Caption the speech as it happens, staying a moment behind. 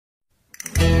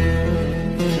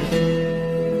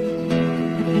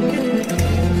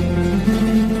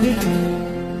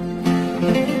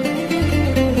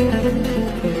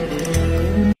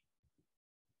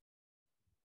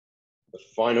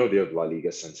final day of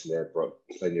LaLiga Santander brought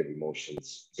plenty of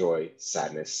emotions, joy,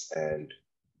 sadness, and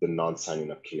the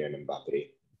non-signing of Kylian Mbappe.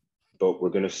 But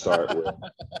we're going to start with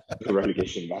the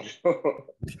relegation battle.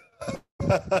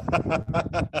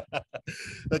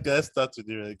 Okay, let's start with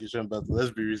the relegation battle.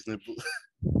 Let's be reasonable.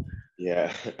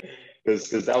 Yeah, because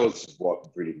that was what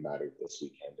really mattered this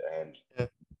weekend. And Yeah.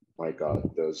 my God,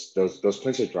 those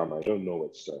plenty of drama. I don't know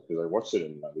what to start because I watched it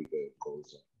in LaLiga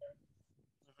goals.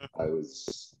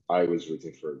 I was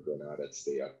rooting for Granada to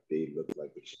stay up. They looked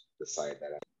like the side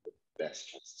that had the best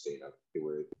chance to stay up. They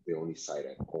were the only side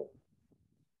at home.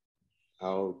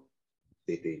 How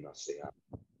did they not stay up?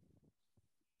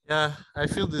 Yeah, I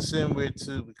feel the same way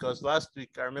too because last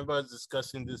week I remember us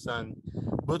discussing this and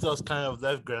both of us kind of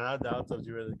left Granada out of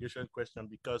the relegation question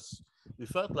because we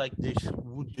felt like they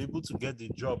would be able to get the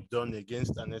job done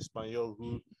against an Espanyol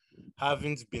who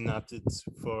haven't been at it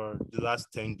for the last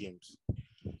 10 games.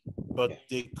 But Yeah.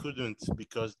 they couldn't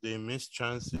because they missed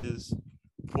chances.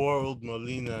 Poor old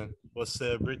Molina was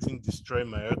celebrating Destroy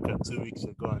Mallorca 2 weeks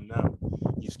ago, and now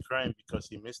he's crying because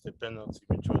he missed a penalty,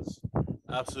 which was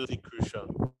absolutely crucial.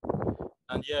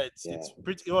 And yeah, Yeah,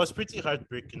 it was pretty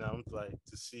heartbreaking. I would like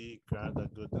to see Granada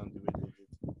go down the way they did.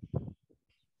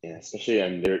 yeah, especially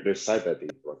and their side that they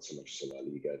brought so much to La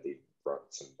Liga. They brought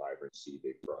some vibrancy.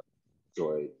 They brought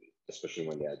joy, especially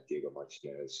when they had Diego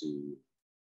Martinez, who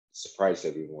surprised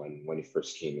everyone when he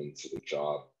first came into the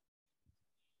job.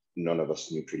 None of us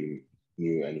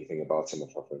knew anything about him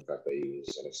apart from the fact that he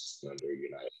was an assistant under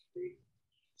United.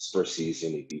 His first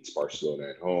season, he beats Barcelona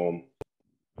at home.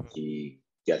 He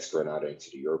gets Granada into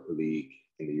the Europa League.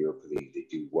 In the Europa League, they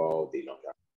do well. They knock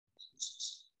out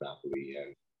Napoli,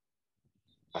 and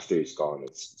after he's gone,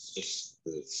 it's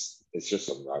just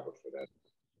unraveled for them.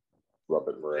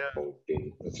 Robert Yeah. Moreno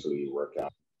didn't particularly work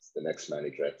out. The next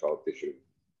manager, I felt they should.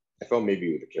 I felt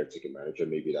maybe with the caretaker manager,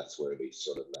 maybe that's where they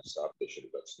sort of messed up. They should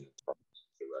have got to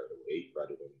right away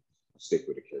rather than stick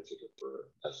with the caretaker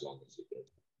for as long as they did.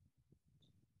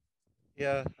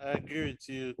 Yeah, I agree with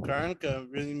you. Karanka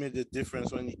really made a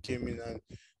difference when he came in, and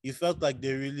you felt like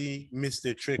they really missed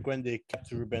a trick when they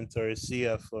kept Ruben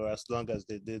Torresia for as long as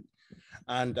they did.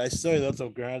 And I saw a lot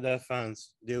of Granada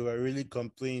fans. They were really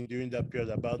complaining during that period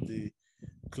about the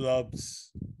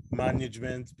club's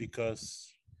management because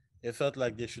it felt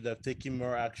like they should have taken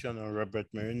more action on Robert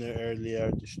Marino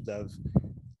earlier. They should have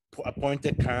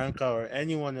appointed Karanka or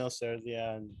anyone else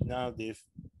earlier, and now they've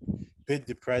paid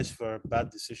the price for bad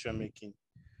decision making.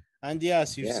 And yeah,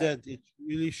 as you Yeah, said, it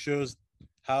really shows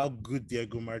how good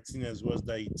Diego Martinez was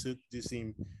that he took this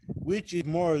team, which is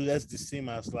more or less the same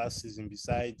as last season,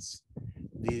 besides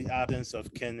the absence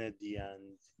of Kennedy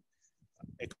and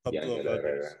a yeah, couple of yeah.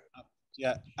 others.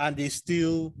 Yeah, and they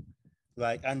still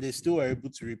were able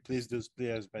to replace those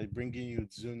players by bringing you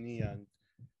Zuni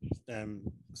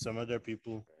and some other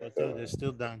people, but yeah, they're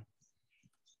still down.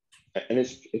 And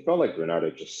it felt like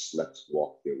Granada just slept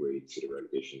walk their way to the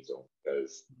relegation zone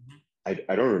because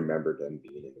I don't remember them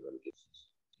being in the relegation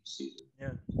season.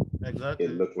 Yeah, It exactly.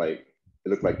 looked like it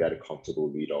looked like they had a comfortable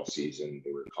lead all season.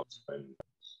 They were comfortable. And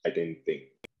I didn't think,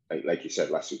 like you said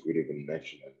last week, we didn't even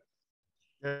mention it.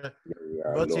 Yeah, We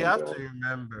are but lo you and have to behold.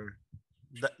 remember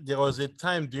that there was a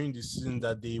time during the season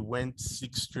that they went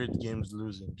 6 straight games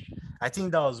losing. I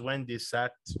think that was when they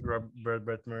sacked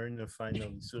Robert Marino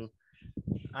finally. So,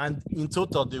 and in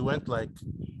total, they got like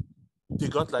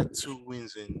 2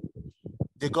 wins in,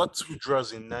 they got 2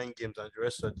 draws in 9 games, and the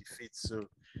rest are defeats. So,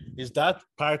 is that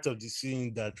part of the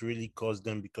season that really caused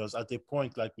them? Because at a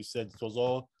point, like we said, it was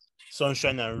all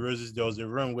sunshine and roses. There was a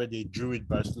run where they drew with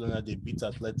Barcelona, they beat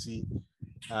Atleti,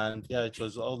 and yeah, it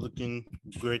was all looking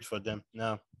great for them.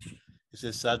 Now it's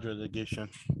a sad relegation.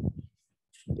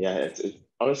 Yeah,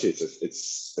 honestly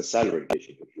it's a sad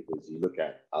relegation because you look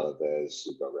at Alaves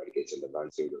who got relegated,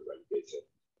 Levante who got relegated,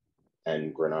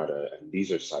 and Granada, and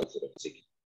these are sides that have taken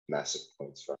massive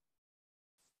points from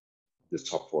the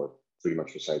top four, pretty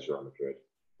much besides Real Madrid.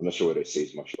 I'm not sure whether it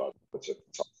says much about what's at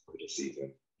the top for the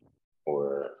season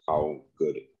or how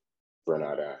good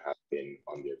Granada have been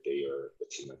on their day or the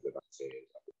team like Levante is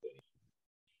on their day.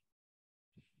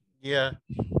 Yeah,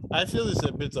 I feel it's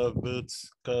a bit of both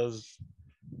because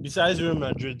besides Real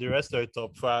Madrid, the rest of the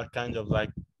top four are kind of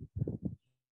like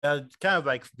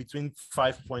between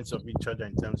 5 points of each other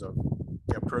in terms of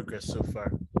their progress so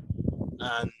far.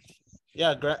 And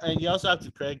yeah, and you also have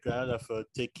to credit Granada for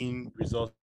taking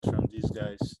results from these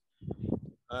guys.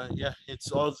 Yeah,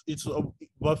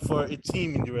 but for a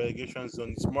team in the relegation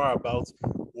zone, it's more about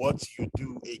what you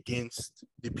do against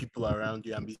the people around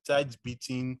you. And besides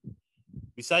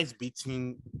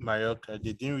beating Mallorca,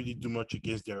 they didn't really do much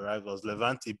against their rivals.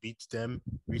 Levante beat them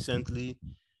recently.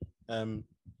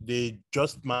 They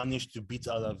just managed to beat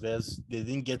Alaves. They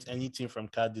didn't get anything from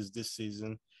Cadiz this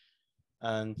season,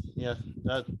 and yeah,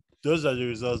 that those are the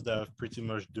results that have pretty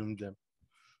much doomed them.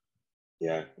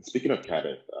 Yeah. And speaking of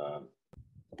Cardiff,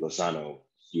 Lozano,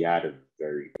 he had a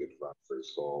very good run for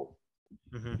his goal.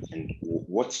 Mm-hmm. And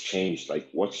what's changed? Like,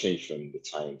 what's changed from the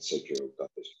time Sergio got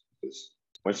this? Because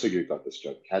when Sergio got this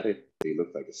job, Cardiff, they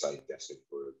looked like a side destined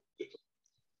for the.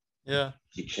 Yeah.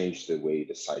 He changed the way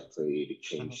the side played. He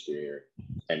Mm-hmm. changed their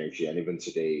energy, and even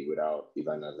today, without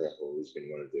Ivan Alejo, who's been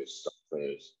one of their star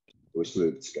players, they were still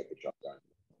able to get the job done.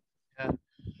 Yeah.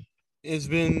 It's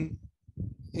been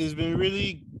it's been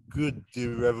really good, the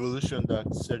revolution that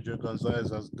Sergio Gonzalez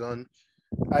has done.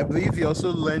 I believe he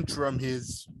also learned from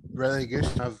his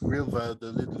relegation of Real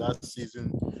Valladolid last season,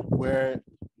 where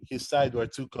his side were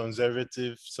too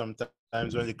conservative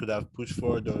sometimes when they could have pushed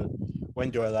forward, or when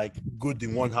they were like good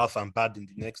in one half and bad in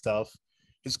the next half.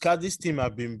 His Cadiz team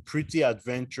have been pretty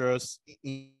adventurous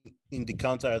in the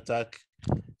counter attack,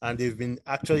 and they've been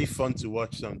actually fun to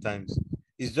watch sometimes.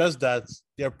 It's just that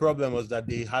their problem was that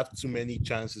they have too many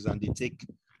chances and they take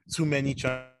too many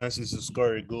chances to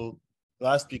score a goal.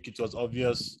 Last week it was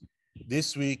obvious.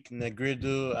 This week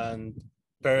Negredo and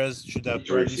Perez should have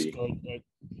probably Jersey, scored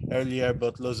earlier,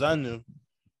 but Lozano,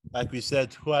 like we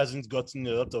said, who hasn't gotten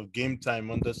a lot of game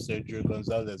time under Sergio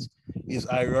Gonzalez, is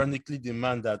ironically the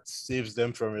man that saves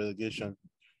them from relegation.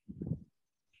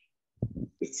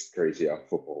 it's crazy how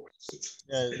football works.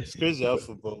 Yeah, it's crazy how But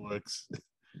football works.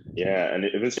 yeah, and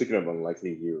even speaking of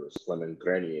unlikely heroes, Clement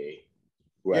Grenier,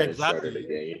 who Yeah, hadn't started exactly. the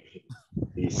game,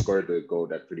 he scored the goal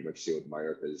that pretty much sealed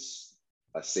Mallorca's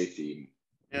safety.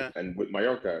 Yeah. And with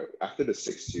Mallorca, after the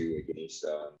 6-2 against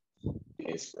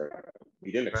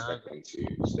we didn't expect them to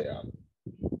stay up.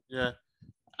 Yeah.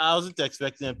 I wasn't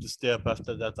expecting them to stay up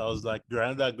after that. I was like,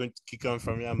 Granada are going to kick on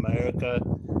from here. America,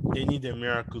 they need a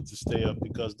miracle to stay up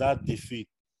because that defeat,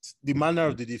 the manner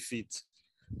of the defeat,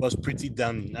 was pretty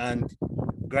damning. And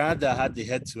Granada had the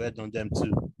head to head on them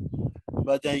too.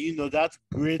 But then, that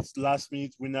great last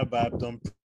minute winner by Abdon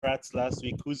Pratt last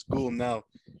week, whose goal now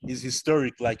is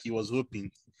historic, like he was hoping,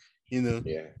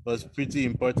 Yeah, was pretty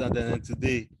important. And then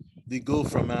today, the goal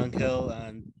from Angel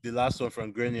and the last one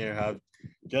from Grenier have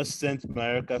just sent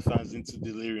Mallorca fans into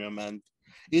delirium. And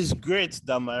it's great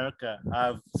that Mallorca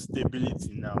have stability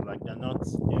now. Like they're not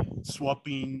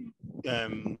swapping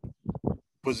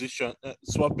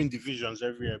swapping divisions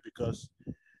every year, because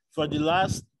for the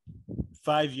last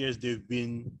 5 years they've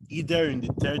been either in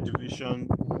the third division,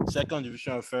 second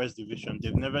division, or first division.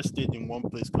 They've never stayed in one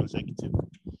place consecutively.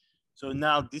 So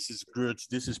now this is growth,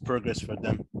 this is progress for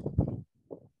them.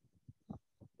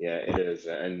 yeah, it is.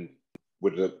 And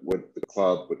with the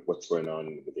club, with what's going on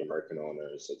with the American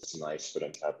owners, it's nice for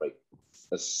them to have like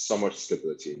so much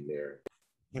stability in there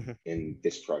Mhm. in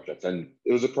this project. And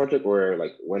it was a project where,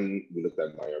 like, when we looked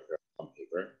at Mallorca on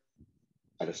paper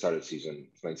at the start of the season,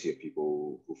 plenty of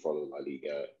people who follow La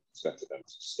Liga expected them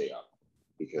to stay up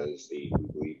because we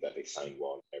believe that they signed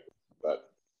well and everything.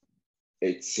 But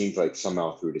it seems like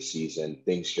somehow through the season,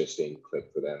 things just didn't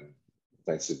click for them.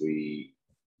 Offensively,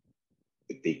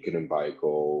 they couldn't buy a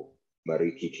goal.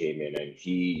 Mariki came in and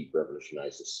he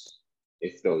revolutionized this.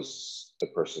 If there was the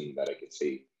person that I could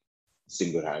say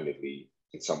single-handedly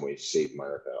in some ways saved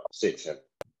America, I'll say it's him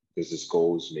because his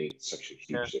goals made such a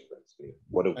Yeah, huge difference. I mean,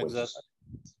 what a win to exactly.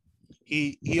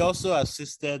 sign. He also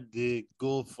assisted the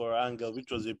goal for Angel,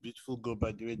 which was a beautiful goal,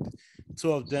 by the way.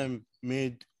 Two of them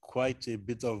made quite a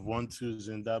bit of 1-2s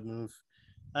in that move.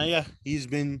 And yeah, he's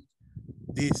been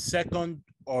the second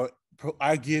or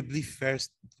arguably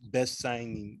first best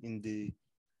signing in the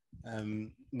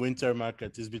winter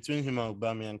market. Is between him and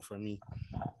Aubameyang for me.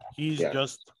 He's Yeah,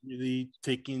 just really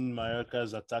taking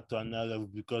Mallorca's attack to another level,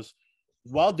 because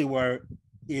while they were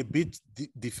a bit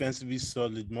defensively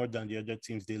solid more than the other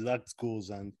teams, they lacked goals,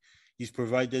 and he's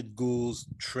provided goals,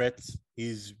 threats.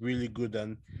 He's really good,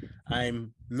 and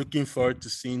I'm looking forward to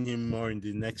seeing him more in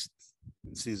the next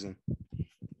season.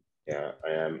 yeah,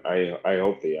 I am. I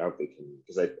hope they can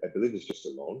because I believe it's just a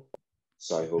loan,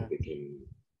 so I hope Okay.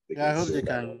 they Yeah, I can hope they seal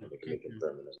that can up and they can keep make it him.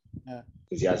 permanent Yeah,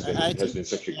 because I he has think. been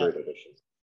such a Yeah. great addition.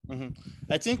 Mhm.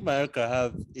 I think Mallorca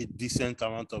have a decent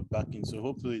amount of backing, so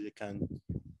hopefully they can,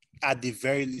 at the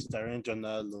very least, arrange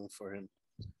another loan for him.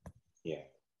 Yeah,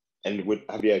 and with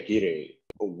Javier Aguirre,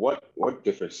 what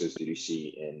differences did you see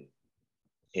in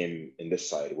him in this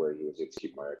side where he was able to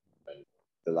keep Mark and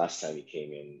the last time he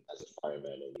came in as a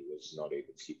fireman and he was not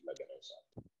able to keep Leganes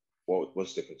up?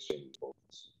 What's the difference between both?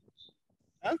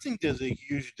 I don't think there's a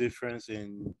huge difference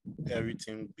in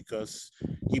everything, because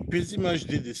he pretty much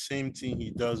did the same thing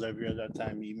he does every other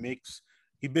time. He makes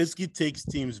he basically takes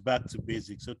teams back to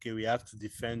basics. Okay, we have to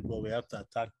defend, but we have to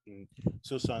attack in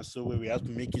so and so way. We have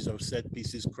to make use of set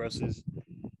pieces, crosses.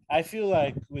 I feel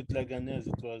like with Leganes,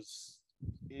 it was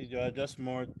just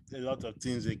a lot of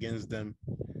things against them.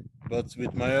 But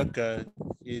with Mallorca,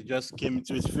 it just came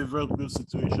into a favorable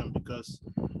situation because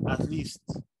at least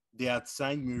they had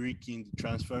signed Muriki in the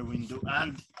transfer window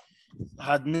and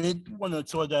had made one or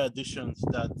two other additions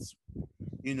that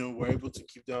were able to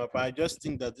keep them up. I just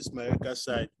think that this Mallorca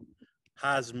side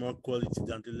has more quality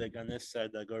than the Leganes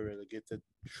side that got relegated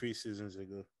 3 seasons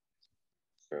ago.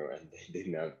 And they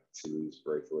didn't have to lose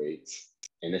Braithwaite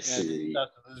in a Yeah, series.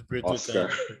 Oscar.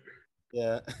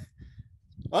 Yeah.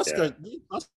 Oscar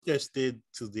stayed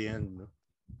to the end, no?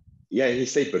 Yeah, he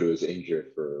stayed, but he was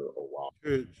injured for a while.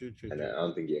 True. And I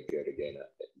don't think he appeared again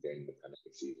during the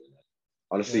penalty season.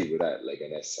 Honestly, with that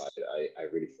Leganes side, I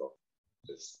really felt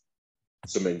just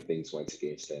so many things went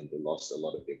against them. They lost a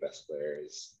lot of their best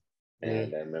players.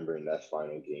 And I remember in that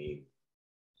final game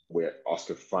where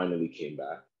Oscar finally came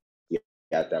back, he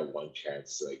had that one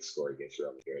chance to score against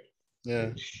Real Madrid.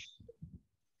 Yeah.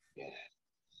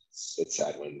 It's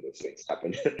sad when those things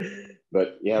happen.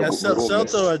 But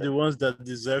Celta are the ones that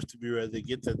deserve to be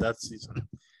relegated that season,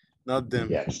 not them.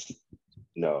 Yes.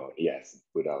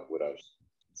 Without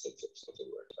something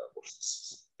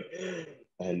terrible.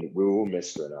 And we will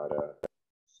miss Granada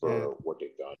for what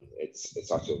they've done.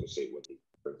 It's actually to say what they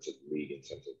bring to the league in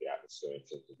terms of the atmosphere.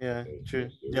 True.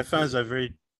 Their fans are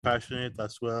very passionate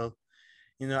as well.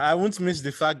 I won't miss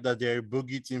the fact that they're a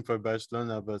bogey team for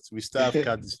Barcelona, but we still have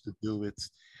Cadiz to deal with.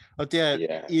 But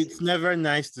it's never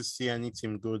nice to see any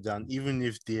team go down, even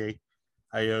if they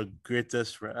are your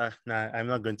greatest. I'm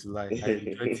not going to lie. I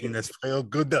enjoyed seeing Espanyol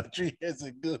go down 3 years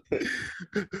ago.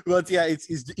 But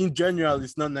it's in general,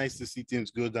 it's not nice to see teams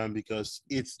go down because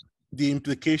the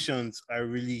implications are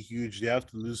really huge. They have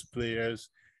to lose players.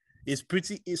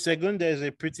 Segunda is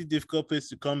a pretty difficult place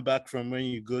to come back from when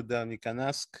you go down. You can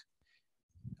ask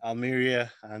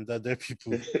Almeria and other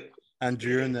people and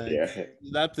Girona.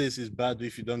 That place is bad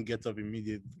if you don't get up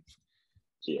immediately.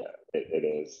 Yeah,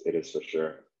 it is for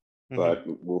sure. But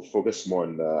we'll focus more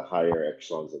on the higher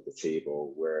echelons of the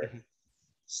table where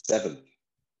seventh.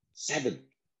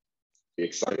 Be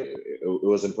excited. It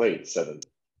was in play, 7th.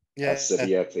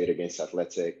 Sevilla played against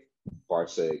Athletic,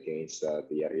 Barca against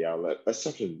Villarreal. Let's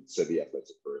start with Sevilla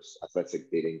Athletic first.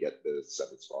 Athletic, they didn't get the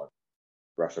 7th spot.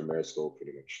 Rafa Mir's goal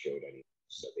pretty much showed any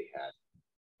that they had.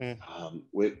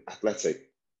 With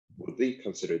Athletic, would they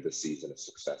consider this season a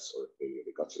success or a failure?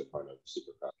 They got to the final of the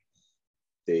Super Cup.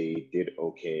 They did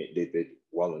okay. They did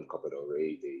well in Copa del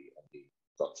Rey. They only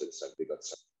got to the 7th. They got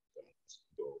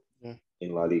 7th.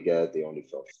 In La Liga, they only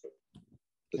fell short.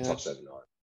 The top 7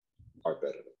 are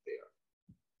better than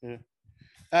they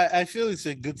are. I feel it's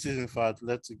a good season for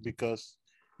Athletic because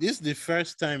this is the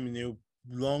first time in a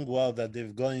long while that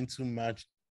they've gone into match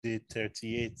day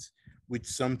 38 with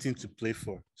something to play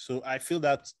for. So I feel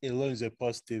that alone is a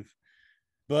positive.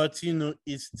 But,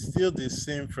 it's still the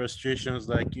same frustrations.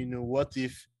 Like, what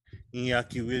if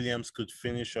Iñaki Williams could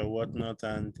finish or whatnot?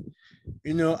 And,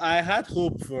 I had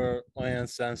hope for Oyan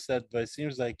Sanset, but it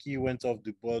seems like he went off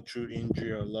the ball through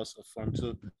injury or loss of form.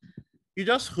 So you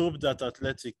just hope that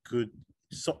Athletic could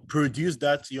produce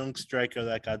that young striker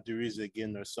like Aduriz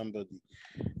again or somebody.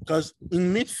 Because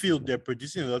in midfield, they're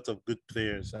producing a lot of good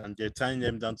players and they're tying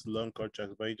them down to long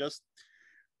contracts. But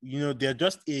they're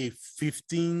just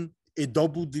a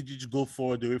double-digit goal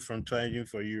forward away from trying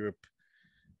for Europe.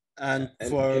 And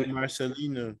for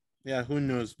Marcelino, who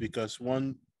knows? Because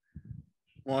one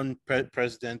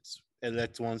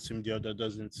president-elect wants him, the other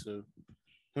doesn't. So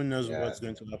who knows what's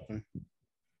going to happen?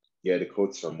 Yeah, the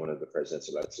quotes from one of the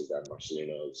presidents-elects is that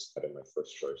Marcelino is kind of my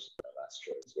first choice, my last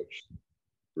choice, which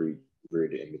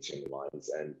read in between the lines.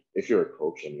 And if you're a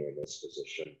coach and you're in this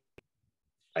position,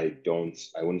 I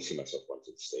wouldn't see myself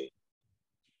wanting to stay.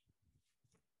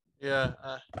 Yeah,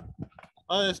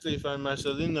 honestly, if I'm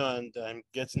Marcelino and I'm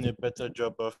getting a better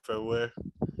job offer where,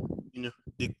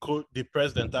 the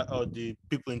president or the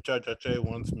people in charge actually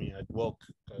wants me, I'd walk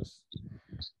because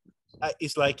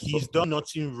it's like he's done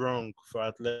nothing wrong for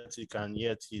Athletic and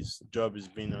yet his job is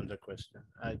being under question.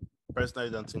 I personally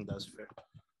don't think that's fair.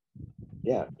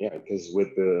 Yeah, because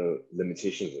with the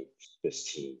limitations of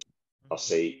this team, I'll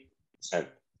say 10th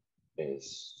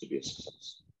is to be a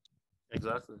success.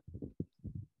 Exactly.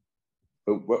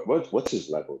 But what's his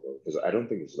level though? Because I don't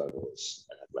think his level is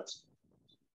an Athletic.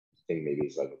 I think maybe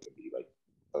his level could be like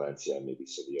Valencia, maybe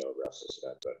Sevilla or Real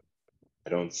Sociedad, but I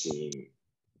don't see him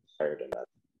higher than that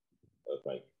of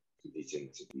competing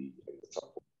to be in the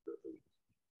top 4 of the league.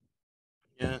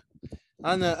 Yeah.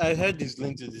 And I heard he's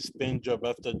linked to the Spain job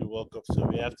after the World Cup, so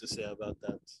we have to say about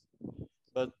that.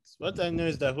 But what I know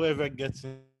is that whoever gets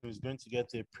him is going to get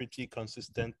a pretty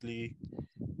consistently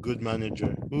good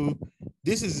manager who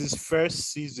this is his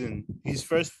first season, his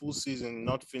first full season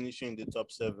not finishing in the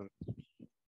top seven.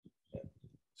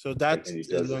 So that And he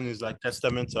does it. alone is like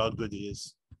testament to how good he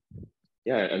is.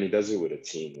 Yeah, and he does it with a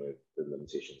team with the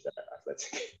limitations that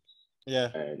Athletic. Yeah.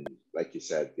 And like you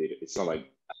said, it's not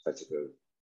like Athletic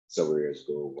several years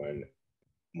ago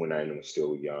when I was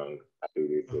still young.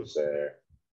 Abdul was there.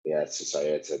 They had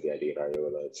Society, they had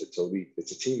Raiola. It's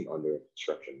a team under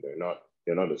construction. They're not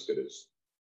as good as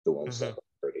the ones Mm-hmm. that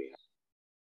already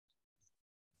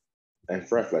have. And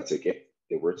for Athletic, if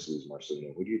they were to lose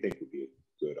Marcelino, who do you think would be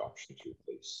a good option to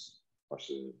replace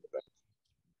Marcelino?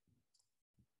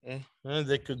 Yeah. And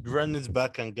they could run it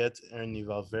back and get Ernie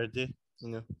Valverde,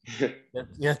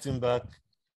 get him back.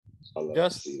 I love to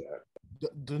Just see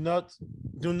that. do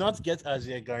not get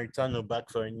Azier Garitano back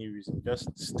for any reason. Just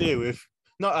stay with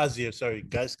not Azier, sorry,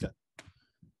 Gaiska.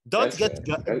 Don't Yes, get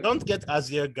man. don't get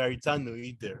Azier Garitano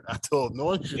either at all. No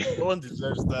one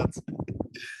deserves that.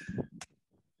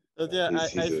 But yeah, I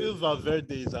He's feel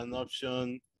Valverde is an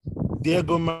option.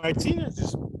 Diego Martinez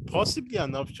is possibly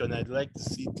an option. I'd like to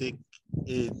see take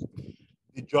a,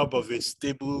 the job of a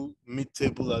stable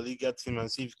mid-table La Liga team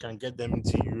and see if you can get them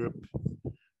into Europe.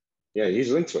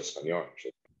 he's linked to Espanyol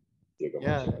actually. Diego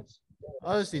Yeah, Martinez.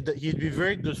 honestly, he'd be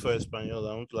very good for Espanyol.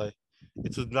 I won't lie.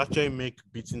 It would actually make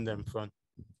beating them fun.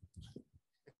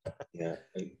 Yeah,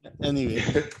 Anyway,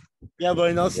 yeah,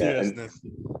 but in all yeah, and seriousness,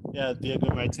 yeah,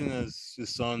 Diego Martinez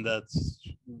is someone that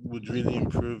would really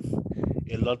improve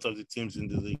a lot of the teams in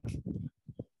the league.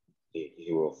 he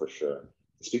will for sure.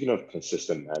 Speaking of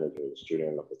consistent managers,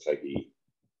 Julian Lopetegui,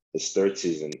 his third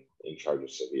season in charge of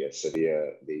Sevilla.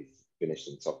 Sevilla, they've finished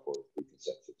in top four three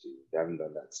consecutive seasons. They haven't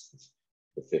done that since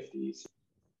the 50s.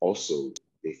 Also,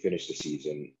 they finished the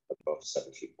season above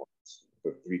 70 points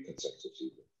for three consecutive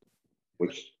seasons,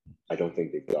 which I don't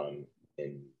think they've done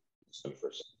in the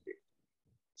 21st century.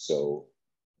 So,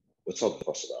 what's all the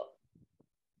fuss about?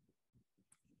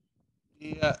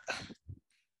 Yeah,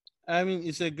 I mean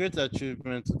it's a great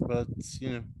achievement, but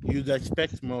you'd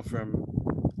expect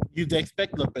Lopetegui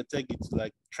to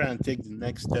like try and take the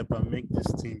next step and make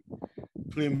this team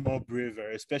play more braver,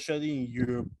 especially in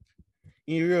Europe.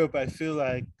 In Europe, I feel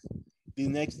like the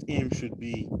next aim should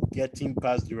be getting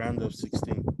past the round of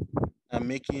 16 and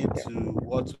making it Yeah, to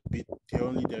what would be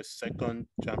only their second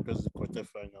Champions League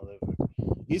quarterfinal ever.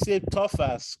 It's a tough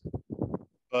ask,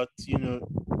 but if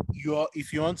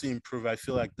you want to improve, I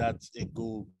feel like that's a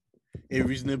goal,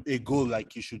 a goal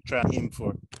like you should try and aim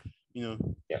for. You know,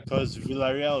 yeah, because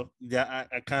Villarreal, they are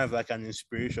kind of like an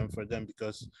inspiration for them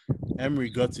because Emery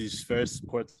got his first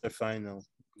quarterfinal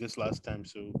this last time,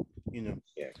 so you know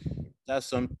yeah.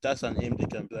 that's an aim they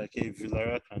can be like, hey,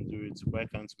 Villarreal can do it, why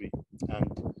can't we? And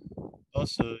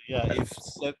also, yeah, And if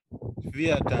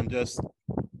Villa can just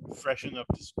freshen up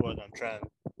the squad and try and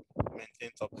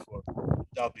maintain top four,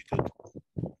 that'll be good.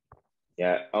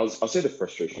 yeah, I'll say the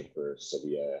frustration for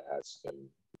Sevilla has been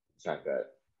the fact that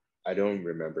I don't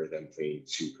remember them playing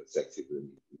two consecutively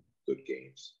good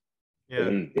games. Yeah.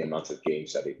 Even the amount of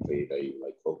games that they played that you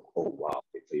like, oh wow,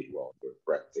 they played well, they're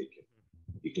breathtaking.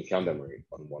 You can count them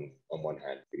on one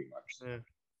hand pretty much.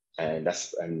 Yeah.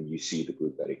 And you see the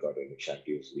group that they got in the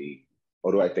Champions League.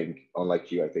 Although I think,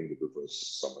 unlike you, I think the group was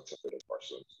somewhat tougher than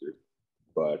Barcelona's group,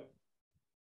 but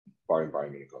barring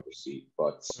Bayern Munich obviously.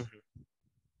 But Mhm.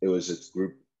 it was a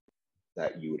group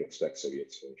that you would expect Sevilla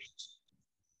to finish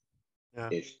Yeah.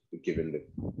 if given the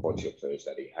quality of players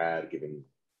that he had, given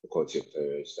the quality of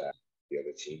players that the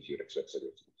other teams you would expect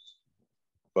Sevilla to lose.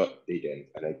 But they didn't,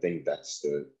 and I think that's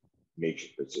the major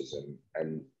criticism.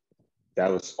 And that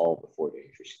was all before the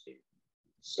injury came.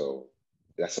 So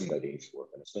that's something that they need to work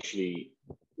on, especially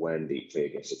when they play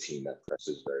against a team that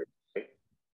presses very high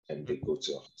and they go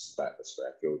to a flat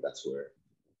atmosphere. I feel that's where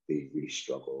they really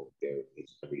struggle. They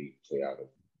can't really play out of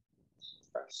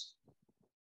press.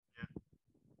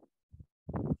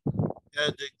 Yeah,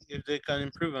 if they can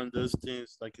improve on those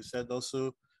things, like you said,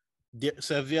 also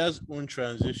Sevilla's own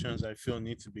transitions, I feel,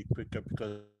 need to be quicker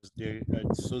because they're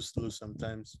so slow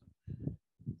sometimes.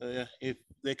 Yeah, if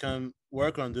they can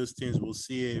work on those things, we'll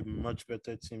see a much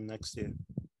better team next year.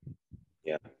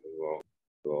 Yeah,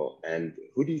 and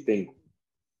who do you think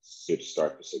should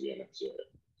start for Sevilla next year?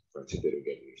 Once they didn't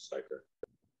get a new striker,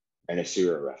 and a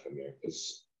Syria Rafamir,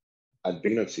 because at the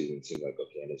beginning of the season, it seemed like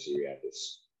okay, and Syria had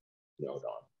this nailed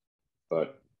on,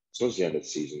 but towards the end of the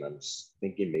season, I'm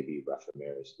thinking maybe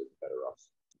Rafamir is a bit better off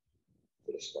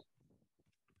for this one.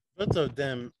 Both of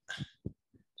them,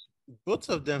 both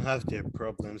of them have their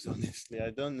problems, honestly.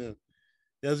 I don't know.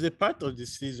 There's a part of the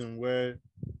season where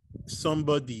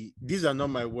somebody, these are not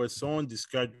my words, someone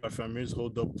described Rafamir's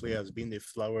hold up play as being a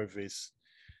flower vase.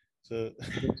 So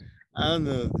I don't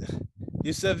know.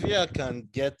 If Sevilla can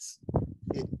get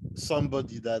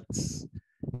somebody that's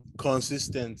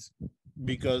consistent,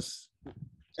 because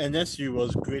NSU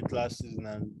was great last season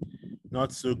and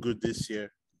not so good this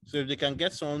year. So if they can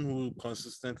get someone who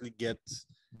consistently gets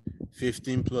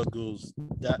 15 plus goals,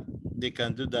 that they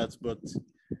can do that. But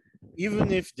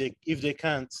even if they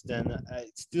can't, then I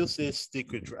still say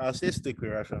I'll say stick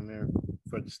with Rashomir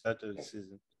for the start of the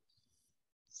season.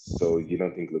 So you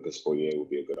don't think Lucas Boyer will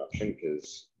be a good option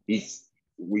because we've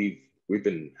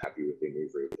been happy with him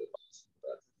over the past.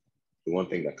 But the one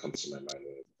thing that comes to my mind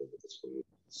with Lucas Boyer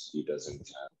is he doesn't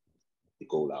have the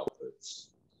goal outputs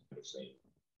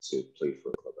to play for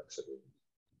a club like Sevilla.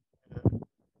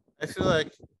 I feel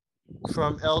like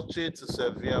from Elche to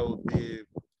Sevilla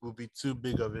will be too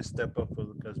big of a step up for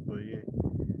Lucas Boyer.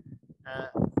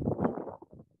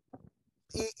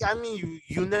 I mean,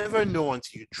 you never know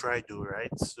until you try, though,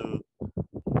 right? So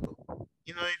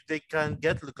if they can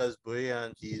get Lucas Boyer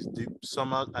and he's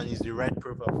the right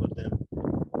profile for them,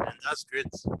 and that's great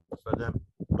for them.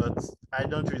 But I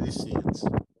don't really see it.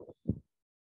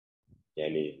 Yeah,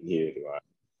 neither do I.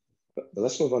 But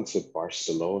let's move on to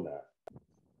Barcelona.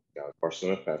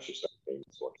 Barcelona fans should start paying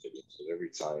to watch the games because every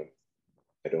time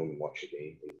I don't watch a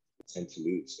game, they tend to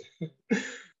lose.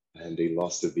 And they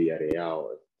lost to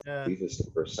Villarreal. I believe it's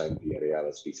the first time Villarreal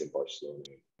has beaten Barcelona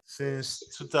since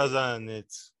 2008.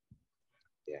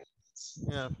 Yeah.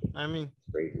 Yeah, I mean,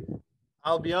 crazy.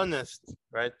 I'll be honest,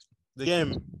 right? The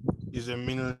game is a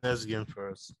meaningless game for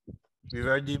us. We've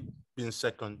already been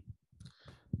second.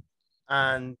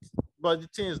 But the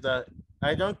thing is that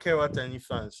I don't care what any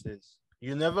fan says.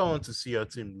 You never want to see your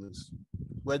team lose,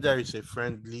 whether it's a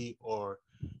friendly or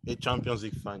a Champions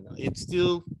League final.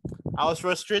 I was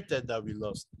frustrated that we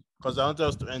lost because I wanted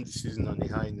us to end the season on a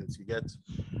high note, you get.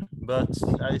 But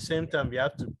at the same time, you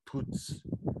have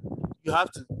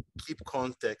to keep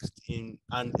context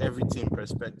and everything in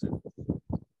perspective.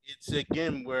 It's a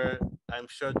game where I'm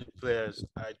sure the players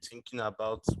are thinking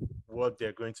about what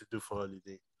they're going to do for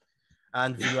holiday.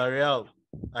 And Villarreal,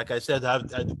 like I said, have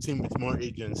the team with more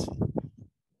agency.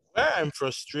 Where I'm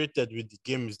frustrated with the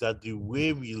game is that the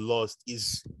way we lost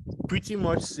is pretty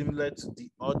much similar to the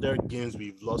other games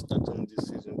we've lost at home this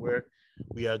season, where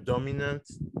we are dominant,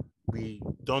 we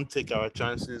don't take our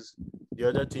chances, the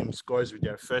other team scores with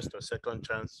their first or second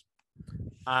chance,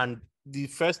 and the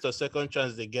first or second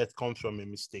chance they get comes from a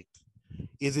mistake.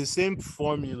 It's the same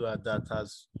formula that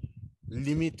has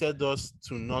limited us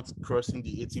to not crossing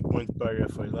the 80-point barrier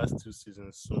for the last 2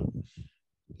 seasons. So,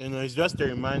 it's just a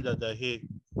reminder that, hey,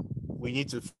 we need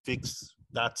to fix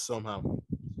that somehow.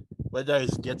 Whether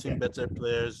it's getting better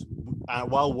players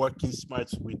while working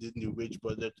smart within the wage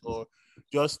budget or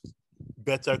just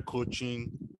better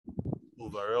coaching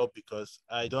overall, because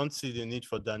I don't see the need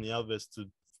for Dani Alves to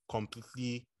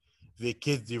completely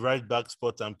vacate the right back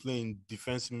spot and play in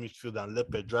defensive midfield and let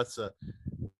Pedraza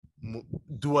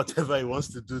do whatever he wants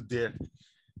to do there.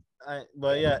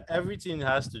 But yeah, everything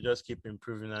has to just keep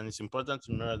improving, and it's important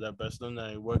to remember that Barcelona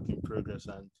are a work in progress,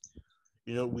 and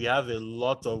we have a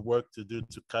lot of work to do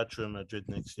to catch Real Madrid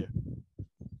next year.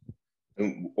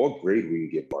 And what grade will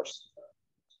you give Barcelona?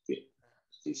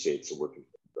 You say it's a work in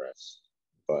progress,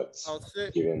 but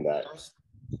given that,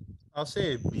 I'll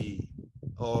say a B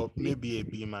or maybe a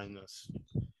B minus.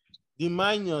 The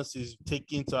minus is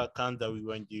taking into account that we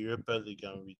were in the Europa League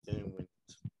and we didn't win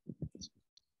it.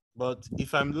 But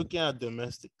if I'm looking at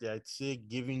domestically, I'd say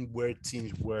given where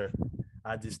teams were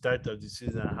at the start of the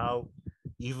season, how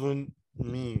even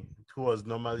me, who was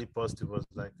normally positive, was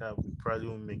like, we probably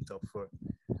won't make top four.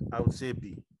 I would say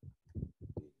B.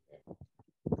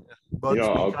 But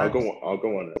I'll go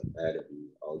on add a B.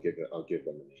 I'll give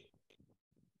them an A.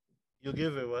 You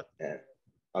give it what? Yeah,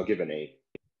 I'll give an A.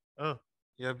 Oh,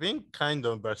 you're being kind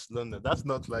on Barcelona. That's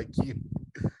not like you.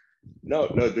 No.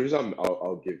 The reason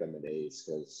I'll give them an A is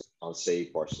because I'll say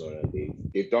Barcelona.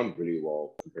 They've done really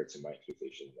well compared to my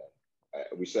expectations.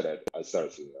 We said at I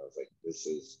started seeing. I was like, this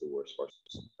is the worst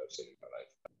Barcelona I've seen in my life.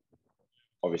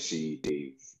 Obviously,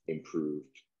 they've improved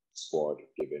squad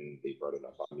given they brought in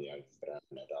Aubameyang, Ferran,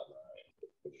 Adama,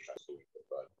 and the transfer window.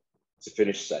 But to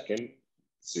finish second,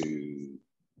 to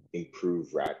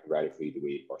improve radically the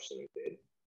way Barcelona did,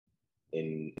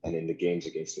 in the games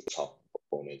against the top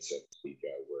opponents of the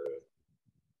Liga, where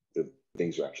the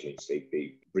things were actually in stake,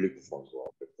 they really performed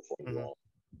well. They performed well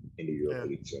in the Europa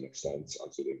League to an extent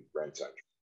until they ran to.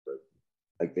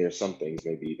 Like there are some things,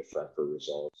 maybe the Frankfurt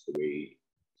results, the way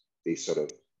they sort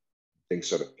of things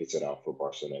sort of pitted out for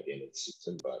Barcelona at the end of the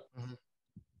season. But Mhm.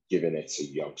 given it's a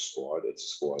young squad, it's a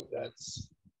squad that's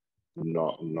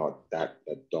not that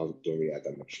don't really have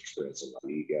that much experience in La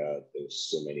Liga. There's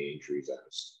so many injuries that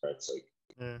it's like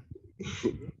Yeah.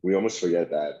 we almost forget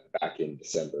that back in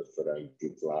December, Frank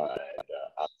Dupla and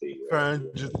Abdi Fran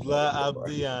were Jutla,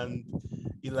 Abdi, and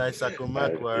Eli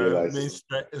Sakomak and were realized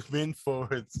main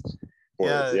forwards.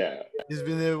 forwards, Yeah, yeah. it's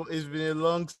been a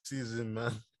long season,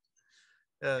 man.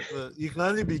 Yeah, well, you can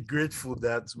only be grateful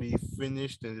that we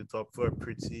finished in the top four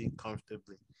pretty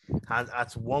comfortably, and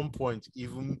at one point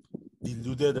even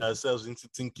deluded ourselves into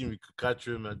thinking we could catch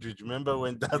Real Madrid. Remember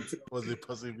when that was a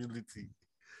possibility?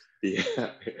 Yeah,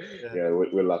 Yeah, yeah,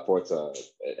 with Laporta,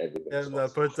 everything is and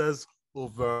possible. Laporta's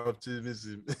over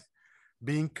optimism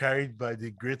being carried by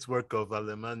the great work of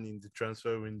Aleman in the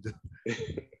transfer window.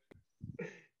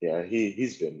 Yeah,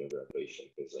 he's been a revelation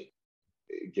because like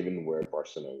given where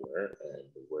Barcelona were and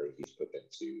where he's put them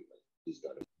to, like, he's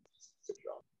done a good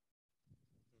job.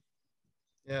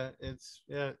 Yeah, it's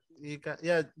yeah, you can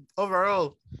yeah.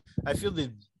 Overall, I feel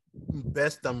the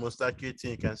best and most accurate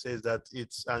thing you can say is that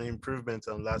it's an improvement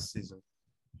on last season.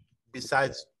 Yeah,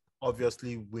 Besides,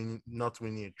 obviously, not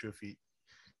winning a trophy,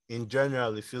 in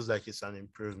general, it feels like it's an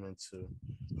improvement. So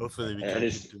hopefully, we and can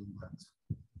it's keep doing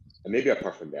that. and maybe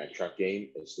apart from that track game,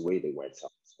 it's the way they went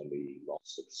out when they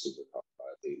lost the Super Cup.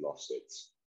 They lost it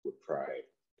with pride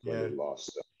when Yeah, they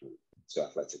lost to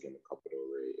Athletic in the Copa del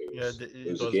Rey. yeah. It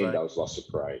It was a was game that like was lost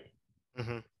to pride.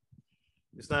 mhm.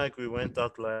 It's not like we went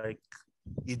out like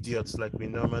idiots like we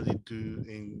normally do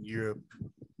in Europe.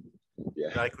 Yeah,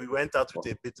 Like we went out with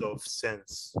a bit of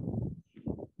sense.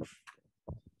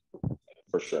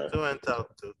 for sure. So went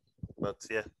out too, but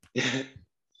yeah.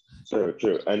 True,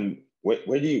 true. And what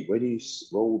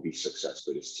will be success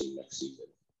for this team next season?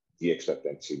 Do you expect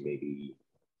them to maybe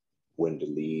win the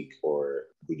league, or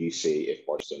would you say if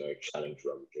Barcelona challenge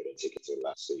Real Madrid and take it to the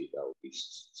last stage, that would be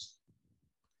success?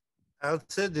 I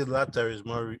would say the latter is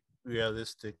more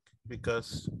realistic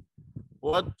because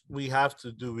what we have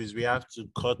to do is we have to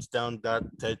cut down that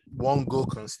one goal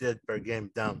conceded per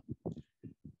game down.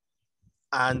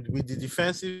 And with the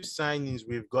defensive signings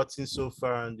we've gotten so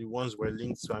far and the ones we're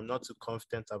linked to, I'm not too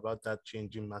confident about that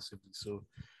changing massively. So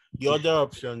the other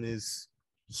option is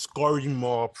scoring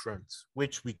more up front,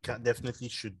 which we can definitely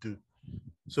should do.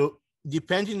 So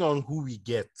depending on who we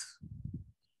get,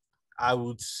 I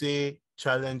would say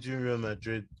challenging Real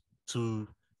Madrid to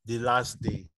the last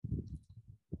day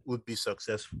would be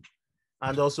successful.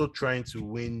 And also trying to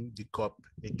win the cup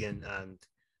again and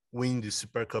win the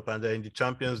Super Cup. And then in the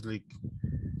Champions League,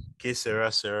 que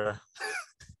sera, sera.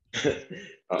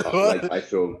 Like I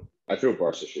feel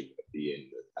Barca should be in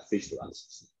at least the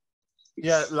last.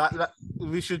 Yeah,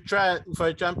 we should try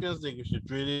for Champions League. We should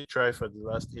really try for the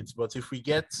last eight. But if we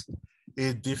get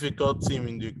a difficult team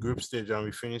in the group stage and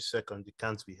we finish second, it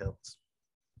can't be helped.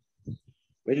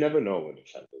 We never know when the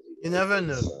Champions League. You Right? never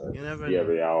know. It's You never know.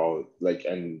 Villarreal, like,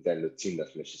 and then the team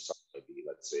that finishes second maybe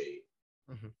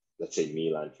Mhm. let's say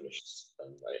Milan finishes,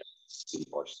 and I see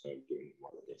Barcelona doing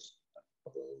one of this.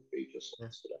 Although they just Yeah.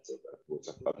 lost, so that's it. But we'll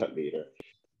talk about that later. Yeah.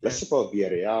 Let's talk about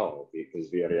Villarreal because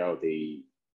Villarreal they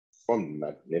performed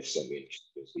magnificently in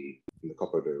Champions League, in the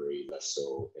Copa del Rey, less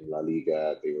so in La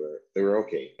Liga. They were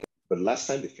okay, but last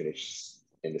time they finished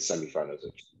in the semifinals,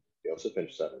 they also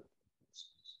finished seventh.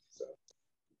 So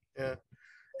Yeah.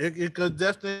 You could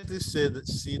definitely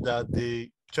see that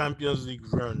the Champions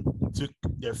League run took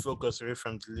their focus away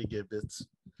from the league a bit.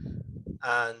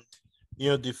 And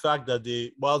the fact that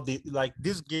they like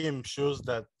this game shows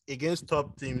that against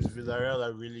top teams, Villarreal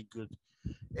are really good.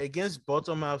 Against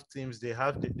bottom half teams, they've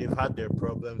had their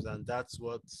problems, and that's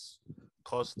what's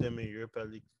cost them in Europa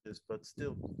League. But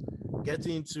still,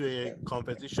 getting into a yeah,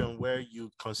 competition where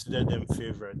you consider them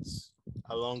favorites,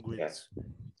 along with yeah.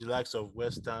 the likes of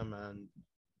West Ham and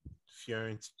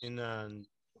Fiorentina, and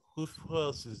who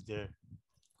else is there?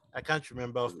 I can't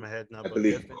remember off my head now, I but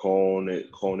believe definitely,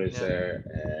 Cone is yeah. there,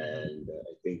 Mhm. and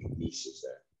I think Nice is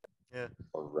there. Yeah.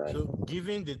 Or Ren. So,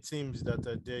 given the teams that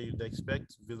are there, you'd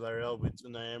expect Villarreal with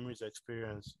Unai Emery's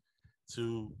experience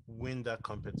to win that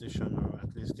competition or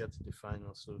at least get to the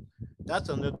final. So, that's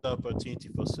another opportunity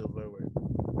for silverware,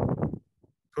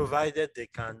 provided they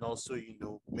can also,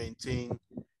 maintain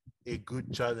a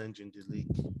good challenge in the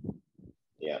league.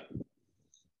 Yeah.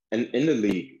 And in the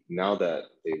league, now that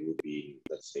they will be,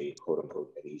 let's say, quote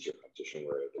unquote, an easier competition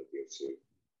where they'll be able to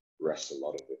rest a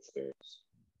lot of their players,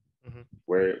 Mhm.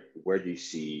 where do you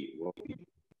see what will be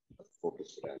the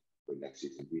focus for them for next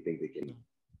season? Do you think they can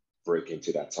break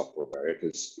into that top four barrier?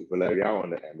 Because Villarreal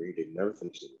under Emery, they've never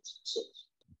finished in the top six.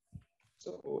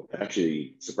 So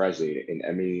actually, surprisingly, in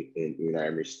Unai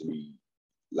Emery's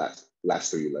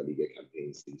last three La Liga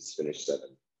campaigns, he's finished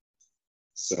seventh.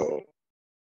 So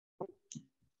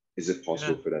is it Yeah,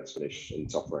 possible for that to finish in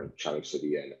top four and challenge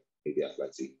City and maybe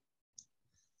Atleti?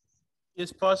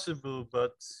 it's possible,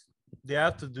 but they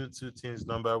have to do two things.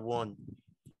 Number one,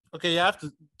 okay, you have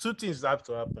to two things have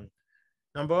to happen.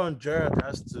 Number one, Gerrard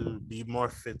has to be more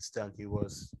fit than he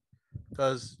was.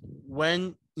 Because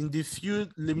when in the few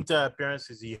limited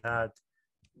appearances he had,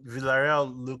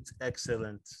 Villarreal looked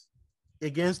excellent.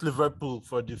 Against Liverpool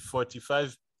for the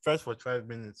first 45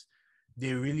 minutes,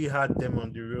 they really had them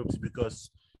on the ropes because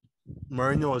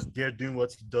Mourinho was there doing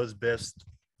what he does best.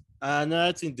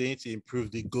 Another thing they need to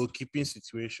improve, the goalkeeping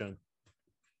situation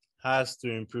has to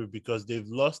improve because they've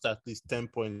lost at least 10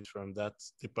 points from that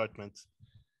department.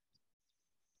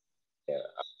 Yeah,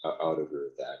 I would agree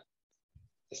with that.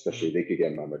 Especially they could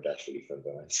get Dashwood from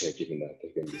Valencia, given that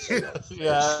they're going to be selling out players.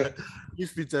 Yeah,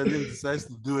 if Peter Lim decides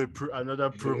to do another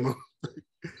promo,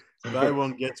 buy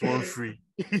one get one free.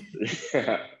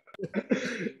 Yeah.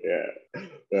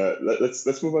 Yeah.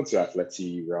 Let's move on to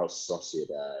Atleti Real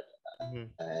Sociedad, Mhm.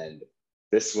 and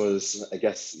this was, I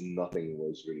guess, nothing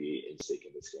was really in stake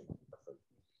in this game.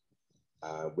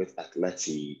 With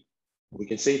Atleti, we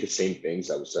can say the same things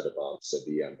that was said about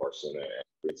Sevilla and Barcelona and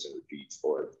rinse and repeat,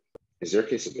 or is their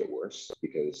case a bit worse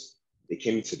because they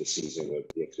came into the season with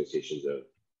the expectations of,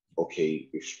 okay,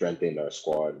 we've strengthened our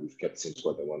squad, we've kept the same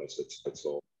squad that won us the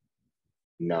title.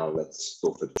 Now let's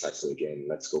go for the title again.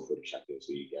 Let's go for the Champions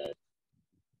League. And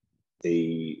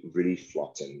they really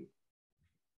flopped in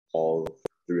all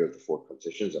three of the four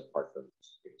competitions, apart from the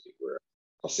Champions League, where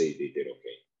I'll say they did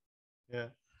okay. Yeah.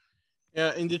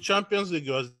 Yeah, in the Champions League,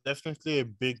 it was definitely a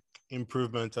big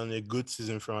improvement and a good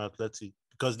season from Atleti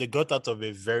because they got out of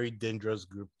a very dangerous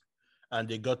group and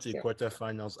they got to the Yeah,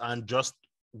 quarterfinals and just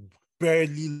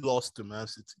barely lost to Man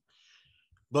City.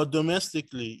 But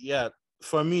domestically, yeah,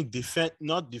 for me,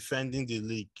 not defending the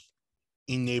league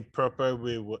in a proper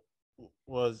way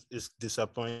is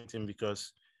disappointing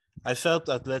because I felt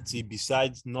Atleti,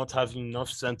 besides not having enough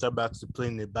centre backs to play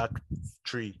in the back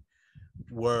three,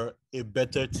 were a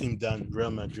better team than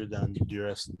Real Madrid and the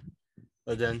rest.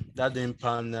 But then that didn't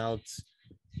pan out.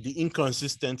 The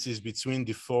inconsistencies between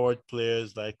the forward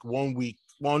players, like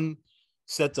one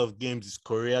set of games is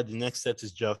Korea, the next set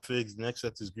is Jafix, the next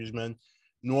set is Griezmann.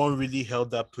 No one really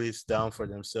held that place down for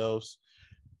themselves.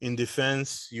 In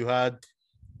defense, you had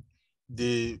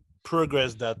the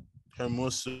progress that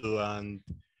Hermoso and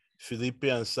Felipe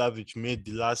and Savage made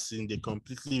the last season. They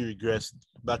completely regressed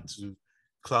back to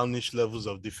clownish levels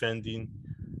of defending.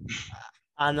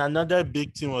 And another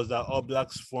big thing was that All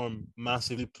Blacks form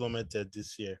massively plummeted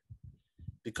this year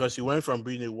because he went from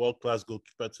being a world class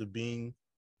goalkeeper to being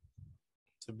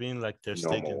like Ter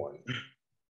normal Stegen. one.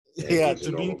 Yeah, Yeah, he's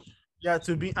a normal.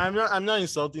 to be. I'm not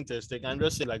insulting Ter Stegen. I'm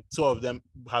just saying like two of them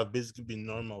have basically been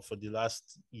normal for the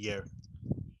last year.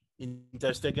 In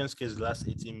Ter Stegen's case, the last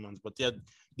 18 months, but yeah,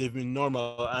 they've been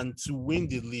normal. And to win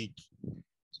the league,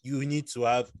 you need to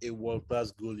have a world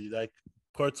class goalie. Like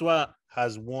Courtois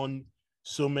has won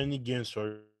so many games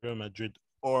for Real Madrid,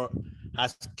 or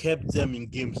has kept them in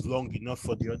games long enough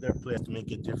for the other players to make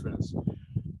a difference.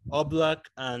 Oblak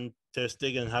and Ter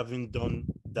Stegen haven't done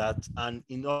that, and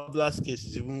in Oblak's case,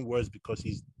 it's even worse because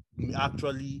he's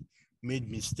actually made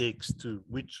mistakes too,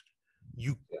 which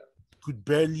you Yeah, could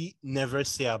barely never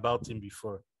say about him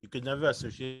before. You could never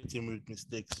associate him with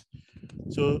mistakes.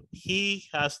 So he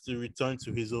has to return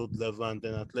to his old level, and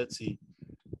then Atleti,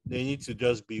 they need to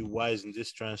just be wise in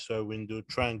this transfer window,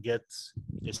 try and get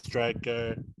a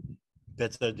striker,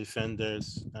 better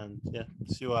defenders, and yeah,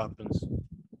 see what happens.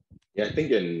 yeah. I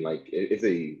think in like if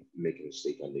they make a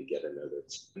mistake and they get another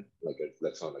 10, like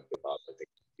let's not like the Bob, I think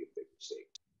it'd be a big mistake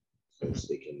because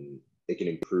Mhm. they can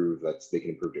improve. They can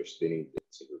improve their spinning, they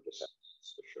can improve their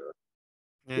centers for sure.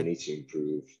 They Yeah, need to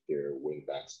improve their wing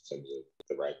backs in terms of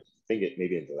the right. I think it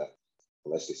maybe in the left,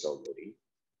 unless they sell Lodi,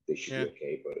 they should yeah, be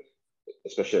okay. But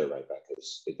especially at right back,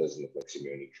 because it doesn't look like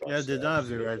Simeone yeah. trusts They don't have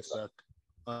a Simeone right Versailles. back,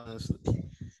 honestly.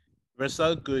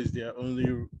 Versalco is their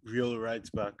only real right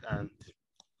back, and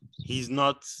he's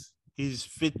not. His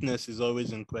fitness is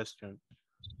always in question.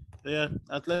 So yeah,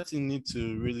 Atleti need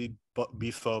to really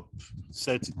beef up,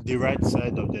 set the right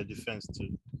side of their defense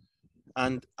too.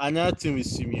 And another thing with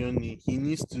Simeone, he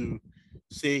needs to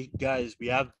say, guys, we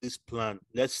have this plan.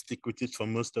 Let's stick with it for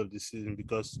most of the season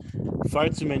because far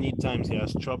too many times he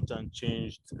has chopped and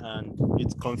changed and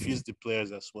it confused the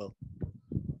players as well.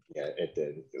 Yeah, it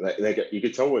did. Like you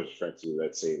could tell what he's trying to do.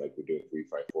 Let's say like we're doing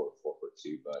 3-5-2,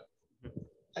 4-4-2, but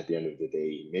at the end of the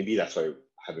day, maybe that's why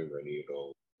having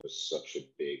Raniero was such a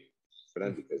big for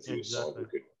them because he was someone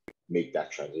Exactly. who could make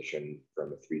that transition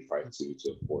from a 3-5-2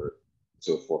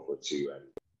 to a 4-4-2, and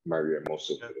Mario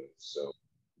also couldn't. So,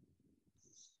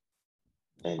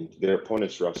 and their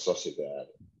opponents, Real Sociedad,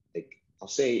 like I'll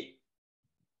say,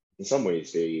 in some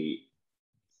ways they're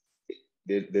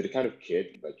the kind of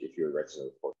kid, like if you're a Retina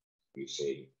reporter, you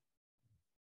say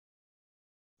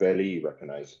barely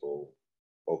recognizable,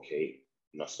 okay,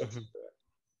 not spectacular.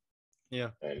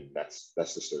 Yeah. And that's the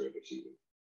story of the season.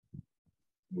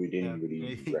 We Yeah. didn't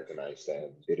really recognize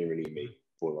them. They didn't really make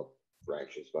full up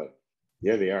branches, but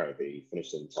yeah, they are. They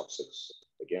finished in top 6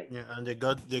 again. Yeah, and they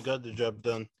got the job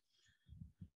done.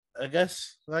 I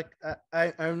guess like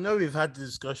I know we've had the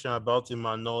discussion about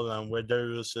Emmanuel and whether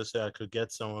Real Sociedad could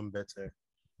get someone better.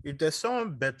 If there's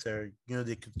someone better,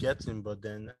 they could get him, but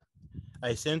then at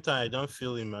the same time, I don't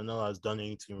feel Emmanuel has done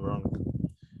anything wrong.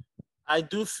 I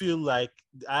do feel like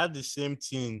I have the same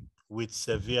thing with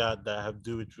Sevilla that I have to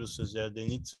do with Real Sociedad. They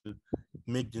need to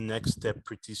make the next step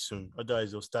pretty soon.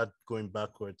 Otherwise, they'll start going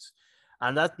backwards.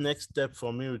 And that next step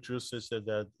for me with Real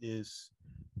Sociedad is,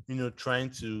 trying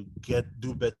to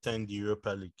do better in the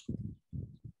Europa League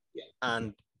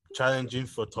and challenging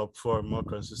for top 4 more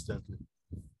consistently.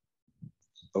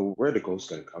 But where are the goals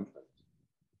going to come from?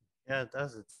 Yeah,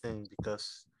 that's the thing,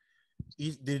 because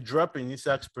the drop in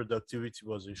Isak's productivity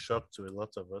was a shock to a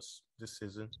lot of us this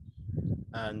season.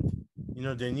 And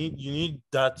you need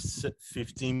that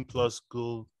 15 plus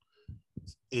goal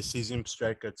a season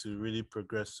striker to really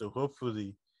progress. So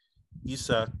hopefully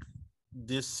Isak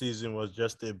this season was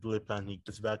just a blip and he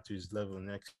gets back to his level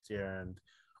next year, and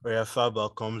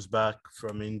Oyarzabal comes back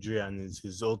from injury and is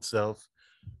his old self.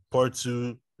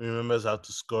 Porto remembers how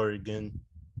to score again.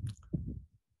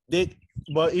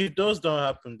 But if those don't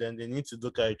happen, then they need to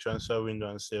look at a transfer window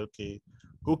and say, okay,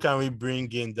 who can we bring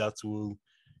in that will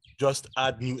just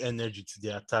add new energy to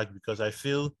the attack? Because I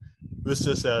feel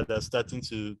Bristol are starting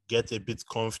to get a bit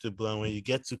comfortable, and when you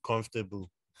get too comfortable,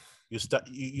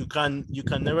 you can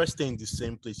never stay in the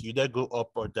same place. You either go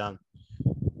up or down.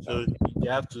 So you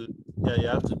have to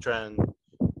try and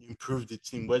improve the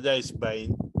team, whether it's by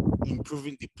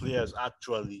improving the players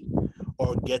actually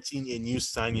or getting a new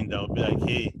signing that will be like,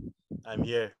 hey, I'm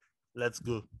here, let's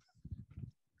go.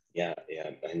 Yeah,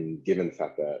 and given the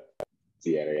fact that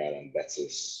Villarreal and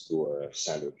Betis, who are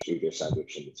sandwiched in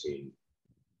between,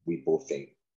 we both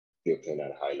think they're playing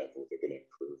at a high level, they're going to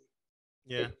improve.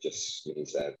 Yeah. It just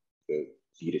means that the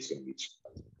heat is going to be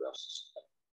for us.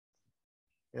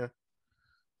 Yeah.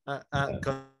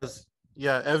 Because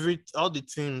all the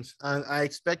teams, and I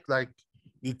expect like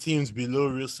the teams below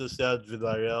Real Sociedad,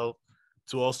 Villarreal,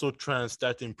 to also try and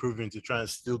start improving to try and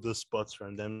steal those spots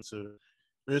from them. So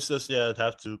Real Sociedad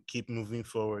have to keep moving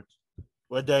forward,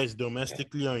 whether it's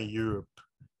domestically or in Europe.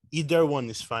 Either one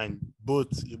is fine.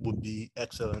 Both it would be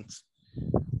excellent.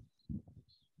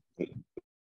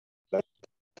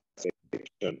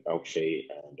 Elche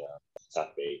and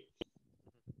Saturday.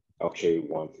 Elche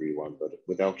won 3-1, but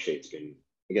with Elche,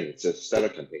 it's a stellar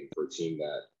campaign for a team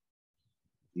that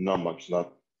not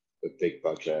a big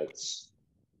budgets.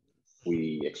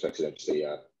 We expected them to stay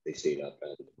up. They stayed up,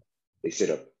 and they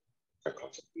stayed up quite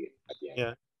constantly at the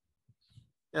end.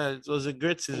 Yeah, it was a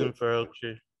great season for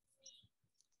Elche.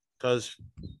 Because,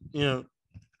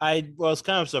 I was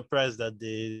kind of surprised that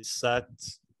they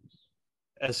sacked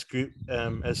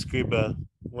Escriba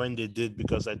when they did,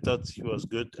 because I thought he was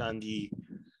good and he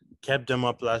kept them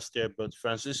up last year. But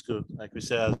Francisco, like we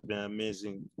said, has been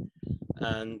amazing,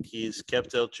 and he's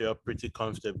kept Elche up pretty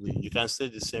comfortably. You can say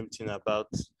the same thing about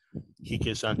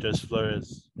Quique Sanchez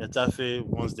Flores. Getafe,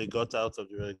 once they got out of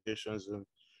the relegation zone,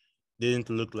 didn't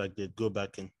look like they'd go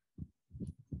back in.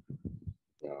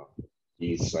 Yeah,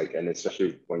 he's like, and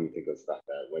especially when you think of the fact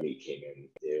that when he came in,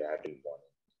 they hadn't won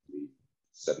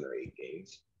 7 or 8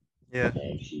 games. Yeah.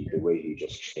 And the way he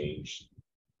just changed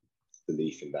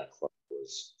belief in that club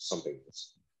was something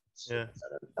that's, yeah.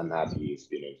 I'm happy he's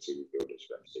been able to rebuild his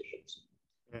reputation.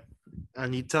 Yeah.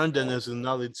 And he turned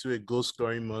Enesunal into a goal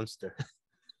scoring monster.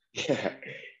 Yeah,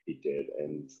 he did.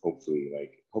 And hopefully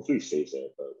he stays there,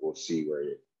 but we'll see where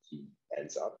he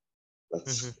ends up.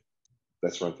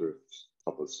 Let's run through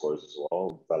a couple of scores as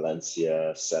well.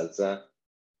 Valencia, Celta.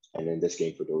 And in this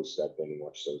game, for those that didn't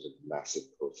watch, there was a massive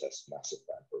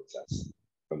fan protest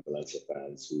from Valencia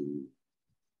fans who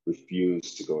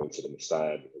refused to go into the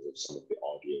Mestalla because of some of the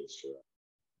audios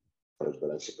for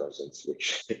Valencia presence,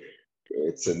 which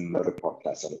it's another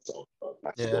podcast on its own.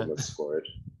 Max goal was scored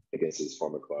against his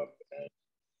former club, and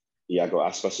Iago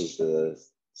Aspas is the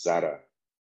Zara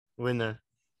winner.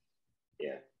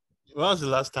 Yeah. When was the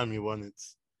last time you won it?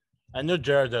 I know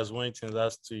Jared has won it in the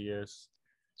last 2 years.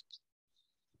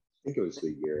 think it was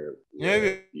the year Maybe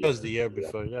where it was the year we got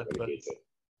before. Yeah, but relegated.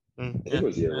 I think yeah, it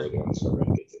was the year where they almost got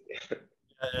relegated. Yeah.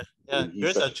 yeah. He's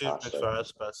Great such a pass achievement for striker.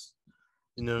 Aspas.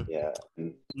 You know, Yeah.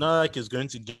 not like it's going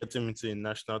to get him into a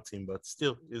national team, but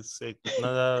still, it's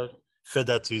another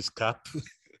feather to his cap.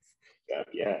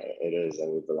 Yeah, it is.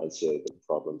 And with Valencia, the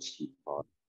problems keep on.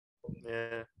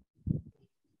 Yeah, it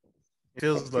I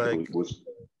feels think like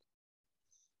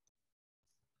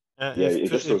it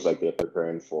just feels like they're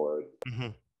preparing for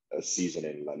mhm. a season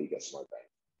in La Liga Smart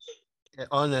Bank.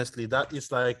 Honestly, that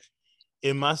is like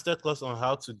a masterclass on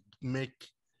how to make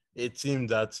a team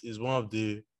that is one of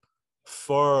the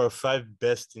 4 or 5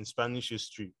 best in Spanish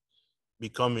history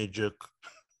become a joke.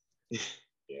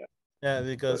 Yeah. Yeah, But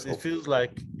because it hopefully, feels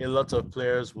like a lot of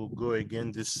players will go a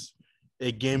game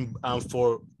and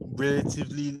for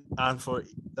relatively and for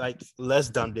like less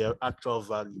than their actual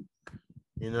value,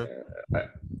 you know?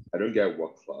 I don't get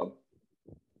what club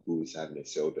who's having a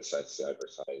sale decides to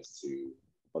advertise to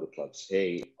other clubs,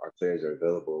 hey, our players are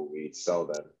available, we sell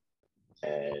them,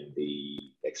 and they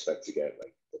expect to get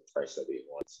like the price that they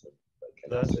want, like an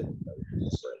That's asset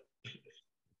it. spread.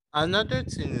 Another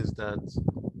thing is that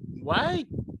why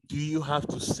do you have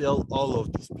to sell all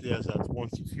of these players at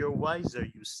once? If you're wiser,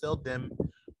 you sell them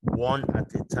one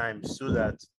at a time so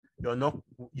that you're not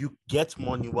you get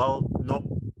money while not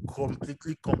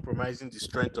completely compromising the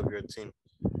strength of your team.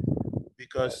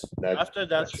 Because after that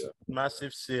That's true.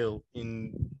 massive sale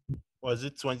in was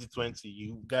it 2020,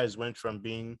 you guys went from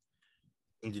being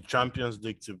in the Champions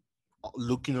League to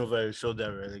looking over your shoulder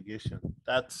at relegation.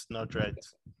 That's not right.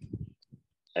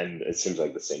 And it seems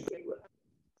like the same thing.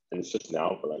 And it's just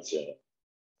now Valencia,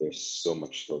 they're so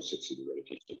much closer to the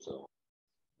relegation. So,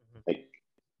 like,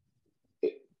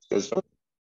 because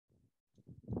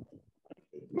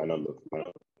might not look,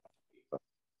 but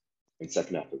in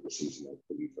second half of the season, I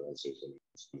believe Valencia is only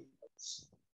 20 points.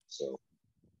 So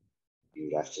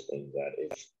you'd have to think that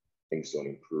if things don't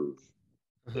improve,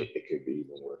 it could be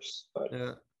even worse. But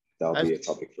Yeah. that'll I, be a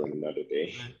topic for another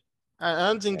day. I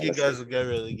don't think Yeah, you let's guys get will get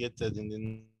relegated in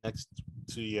the next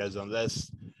 2 years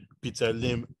unless Peter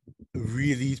Lim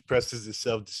really presses the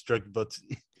self-destruct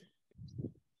button.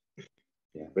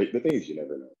 yeah. But the thing is, you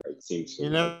never know, right? It seems You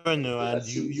like never know, for that and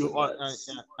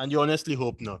season, that's you honestly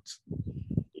hope not.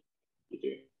 you do.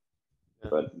 Yeah.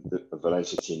 But the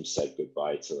Valencia team said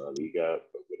goodbye to La Liga,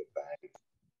 but with a bang.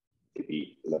 They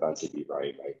beat Levante beat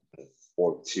right by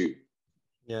 4-2.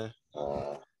 Yeah.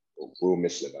 We'll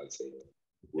miss Levante.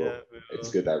 Yeah.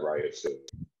 It's good that Rayo still.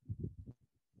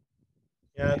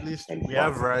 Yeah, at least And we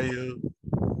have Rayo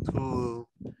to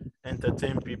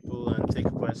entertain people and take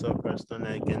points off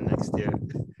Barcelona again next year.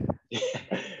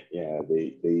 yeah,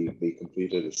 they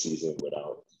completed the season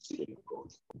without seeing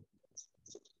goals.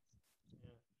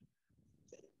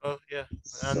 Oh yeah,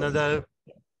 So, another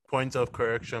point of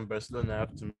correction Barcelona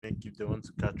have to make if they want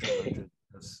to catch Real Madrid.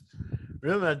 Because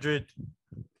Real Madrid,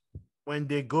 when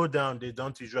they go down, they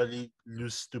don't usually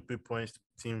lose stupid points to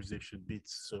teams they should beat.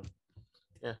 So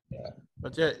yeah.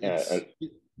 But yeah,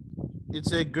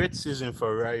 it's a great season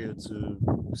for Rayo to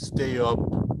stay up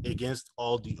against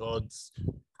all the odds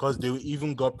because they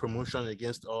even got promotion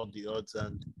against all the odds.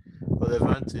 And for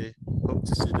Levante, hope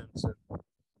to see them soon.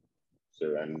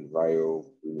 So and Rayo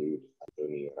renewed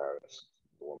Antonio Harris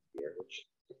for 1 year, which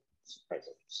is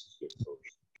surprising. Good coach.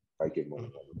 I give money.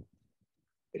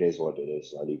 It is what it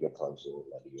is. La Liga clubs or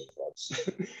La Liga clubs.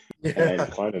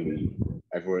 And finally,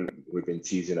 we've been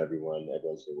teasing everyone.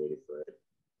 Everyone's been waiting for it.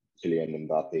 Kylian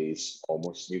Mbappe's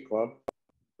almost new club,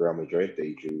 Real Madrid.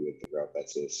 They drew with the Real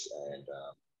Betis, and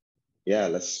yeah,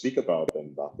 let's speak about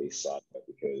Mbappe Saga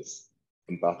because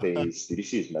Mbappe's. Did you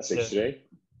see his message Yeah. today?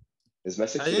 His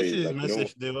message I didn't today see is his like,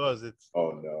 message. There was it.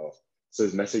 oh no. So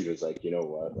his message was like, you know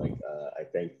what? Like, I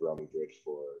thank Real Madrid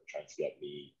for trying to get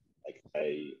me. Like,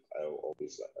 I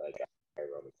always like I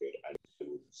Real Madrid. I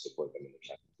would support them in the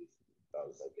Champions League. That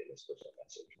was like in his personal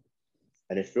message.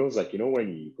 And it feels like, you know, when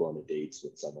you go on a date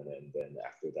with someone and then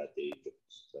after that date,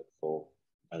 it's like, oh,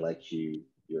 I like you,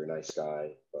 you're a nice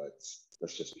guy, but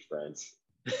let's just be friends.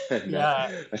 And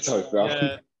that's how it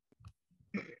felt.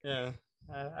 Yeah.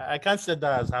 I can't say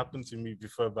that has happened to me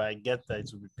before, but I get that it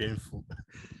will be painful.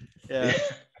 Yeah.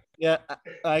 Yeah.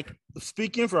 Like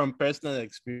speaking from personal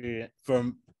experience,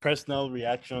 from personal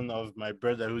reaction of my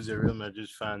brother who's a Real Madrid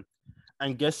fan,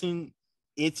 I'm guessing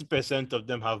 80% of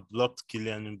them have blocked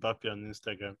Kylian Mbappe on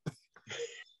Instagram.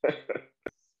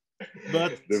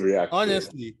 But The reaction.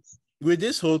 honestly, with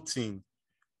this whole thing,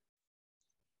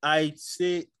 I'll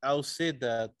say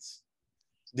that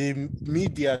the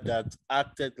media that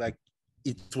acted like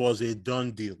it was a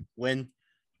done deal when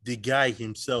the guy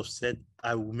himself said,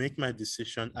 I will make my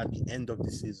decision at the end of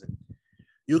the season.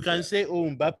 You can say, oh,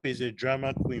 Mbappe is a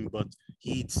drama queen, but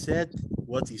he said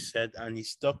what he said and he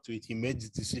stuck to it. He made the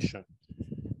decision.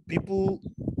 People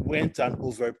went and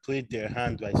overplayed their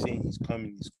hand by saying he's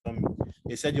coming, he's coming.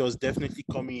 They said he was definitely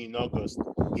coming in August.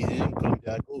 He didn't come.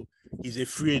 They're like, oh, he's a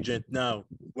free agent now.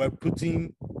 We're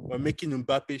making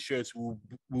Mbappe shirts. We'll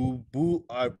boo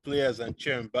our players and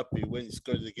cheer Mbappe when he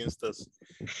scores against us.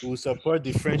 We'll support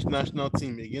the French national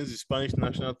team against the Spanish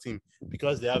national team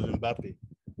because they have Mbappe.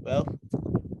 Well,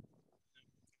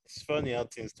 it's funny how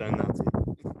things turn out.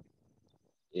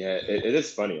 Yeah, it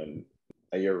is funny,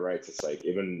 and you're right. It's like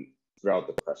even throughout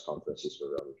the press conferences for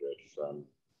Real Madrid, from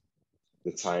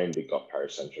the time they got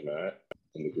Paris Saint-Germain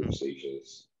in the group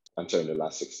stages until in the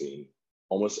last 16,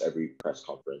 almost every press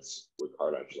conference with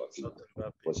Carlo Ancelotti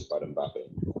was about Mbappe.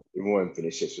 Even when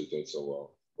Vinicius was doing so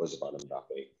well, was about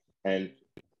Mbappe. And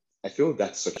I feel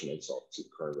that's such an insult to the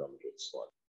current Real Madrid squad.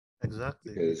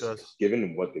 Exactly. Because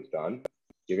given what they've done,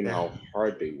 given how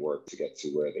hard they worked to get to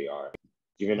where they are,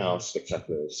 given how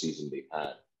spectacular a season they've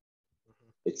had,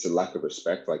 it's a lack of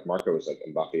respect. Like Marco was like,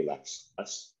 Mbappe lacks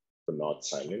us for not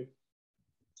signing.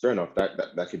 Fair enough,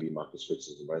 that could be Marco's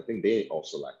criticism, but I think they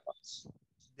also lack class.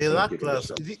 They lack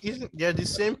class. They're the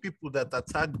same people that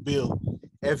attack Bill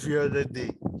every other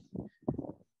day.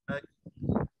 Like,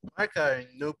 Mark are in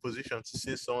no position to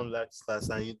say someone lacks class,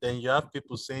 and then you have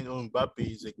people saying, "Oh, Mbappe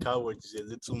is a coward. He's a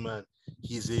little man.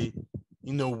 He's a,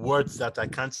 words that I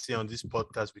can't say on this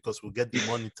podcast because we'll get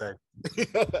demonetized."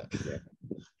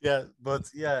 But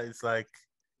it's like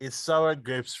it's sour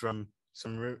grapes from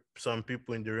some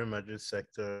people in the Real Madrid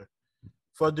sector.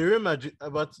 For Real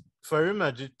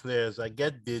Madrid players, I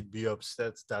get they'd be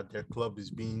upset that their club is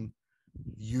being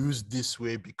used this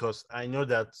way because I know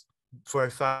that for a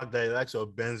fact that the likes of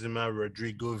Benzema,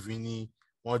 Rodrigo, Vini,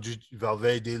 Modric,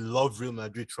 Valverde, they love Real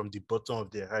Madrid from the bottom of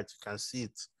their heart. You can see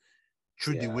it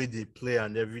through the way they play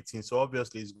and everything. So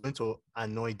obviously, it's going to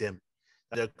annoy them.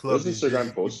 Their club those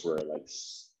Instagram posts were like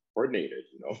coordinated,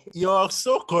 You're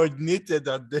so coordinated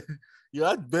that then you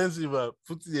had Benzema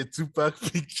putting a two-pack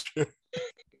picture.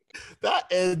 That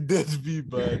ended me,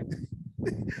 man.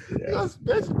 Because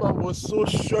Benzema was so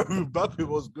sure Mbappe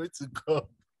was going to come.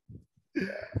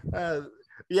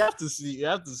 You have to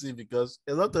see because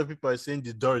a lot of people are saying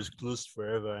the door is closed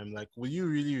forever. I'm like, will you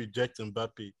really reject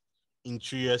Mbappe in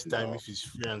 3 years' time if he's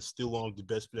free and still one of the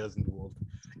best players in the world?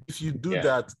 If you do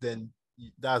that, then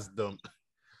that's dumb.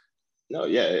 No,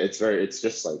 it's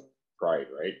just like pride,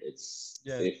 right? It's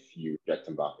if you reject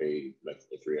Mbappe like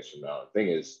 3 years from now. The thing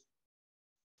is,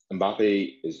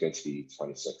 Mbappe is going to be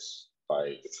 26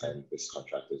 by the time this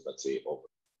contract is, let's say, over.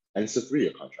 And it's a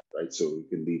 3-year contract, right? So he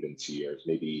can leave in 2 years.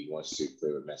 Maybe he wants to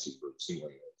play with Messi for 2 more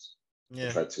years.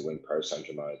 And try to win Paris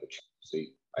Saint-Germain at the Champions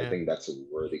League. I think that's a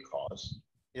worthy cause.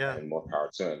 And more power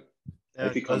to him.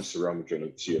 If he comes to Real Madrid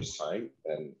in 2 years' time,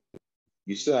 then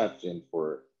you still have him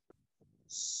for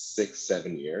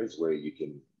 6-7 years where you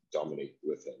can dominate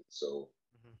with him. So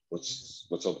what's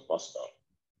all the fuss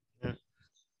about?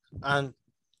 And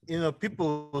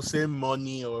people will say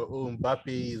money or Mbappe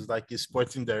is like a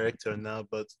sporting director now,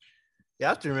 but you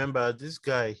have to remember this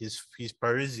guy, he's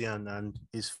Parisian and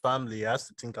his family has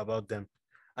to think about them.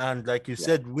 And like you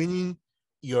said, winning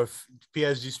your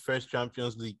PSG's first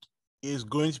Champions League is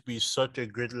going to be such a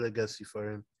great legacy for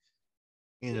him.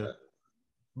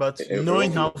 But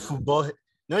knowing how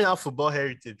football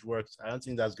heritage works, I don't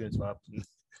think that's going to happen.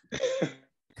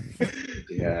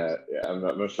 I'm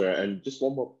not sure. And just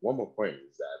one more point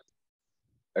is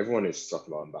that everyone is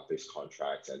talking about Mbappe's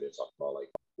contract and they're talking about like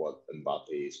what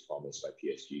Mbappe is promised by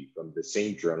PSG from the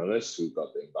same journalists who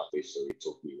got the Mbappe story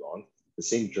totally wrong. The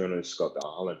same journalists got the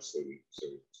Haaland story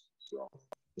wrong.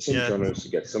 The same journalists who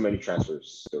get so many transfer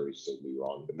stories totally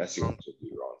wrong. The Messi one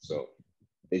totally wrong. So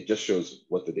it just shows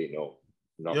what do they know.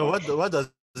 What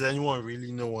does anyone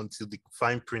really know until the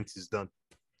fine print is done?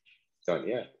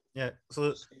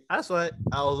 So that's why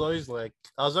I was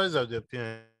always of the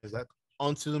opinion that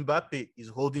until Mbappe is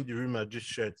holding the Real Madrid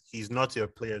shirt, he's not your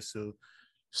player. So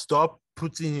stop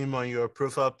putting him on your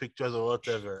profile pictures or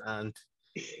whatever, and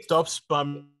stop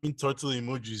spamming turtle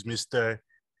emojis, Mr.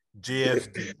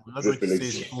 JFD. I'm not going to say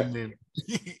his full name.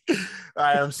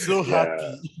 I am so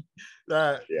happy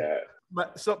that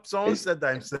but someone said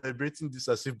that I'm celebrating this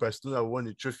as if Barcelona won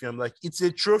a trophy. I'm like, it's a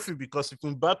trophy because if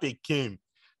Mbappe came,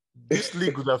 this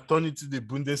league would have turned into the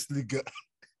Bundesliga.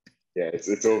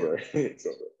 It's over. It's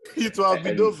over. It would have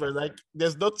been over. Like,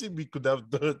 there's nothing we could have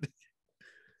done.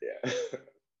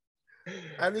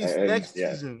 At least next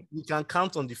season, we can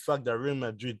count on the fact that Real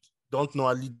Madrid don't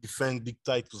normally defend big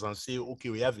titles and say, okay,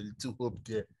 we have a little hope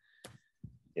there.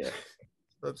 Yeah.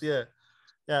 But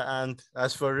Yeah, and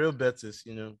as for Real Betis,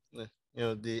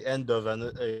 the end of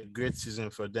a great season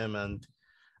for them, and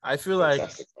I feel like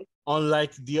Fantastic.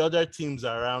 unlike the other teams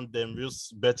around them, Real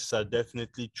Betis are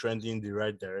definitely trending in the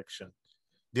right direction.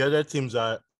 The other teams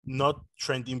are not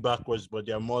trending backwards, but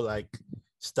they're more like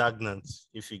stagnant,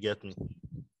 if you get me.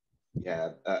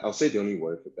 Yeah, I'll say the only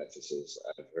word for Betis is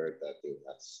I've heard that they'll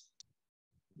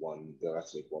have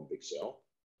to make one big sale,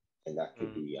 and that could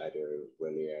Mm. be either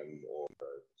William or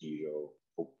Guido.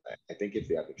 I think if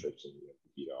they have the choice in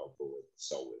Guido, I'll go with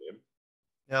sell William.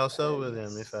 Yeah, I'll sell And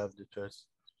William if I have the choice.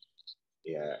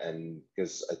 yeah, and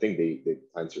because I think they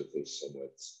plan to replace him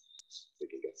with they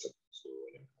can get some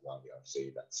William around the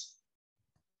say that's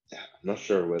yeah, I'm not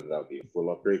sure whether that'll be a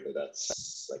full upgrade, but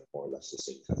that's like more or less the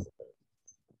same type of thing.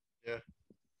 Yeah.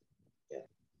 Yeah.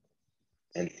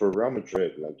 And for Real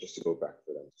Madrid, like just to go back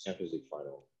for them, Champions League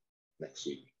final next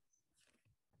week.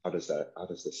 How does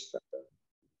this affect them?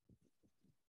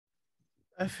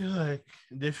 I feel like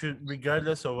they should,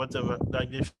 regardless of whatever,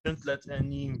 like they shouldn't let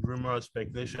any rumor or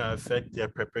speculation affect their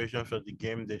preparation for the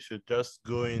game. They should just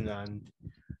go in and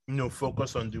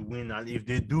focus on the win. And if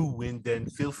they do win, then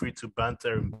feel free to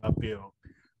banter Mbappe or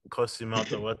cuss him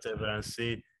out or whatever and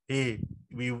say, hey,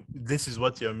 this is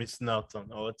what you're missing out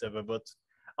on or whatever. But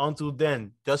until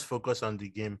then, just focus on the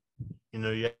game.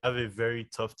 You have a very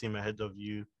tough team ahead of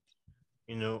you,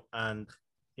 and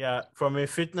yeah, from a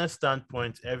fitness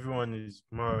standpoint, everyone is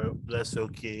more or less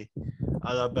okay.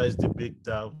 Alaba is the big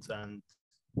doubt, and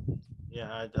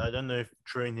yeah, I don't know if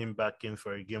throwing him back in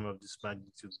for a game of this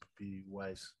magnitude would be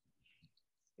wise.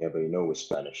 Yeah, but with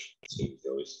Spanish teams, they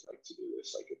always like to do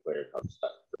this. Like a player comes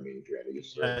back from injury and they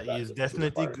just throw Yeah, them back he's into the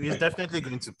definitely fire. he's definitely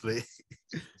going to play.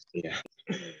 Yeah.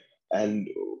 And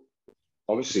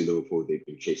obviously Liverpool, they've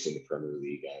been chasing the Premier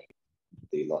League and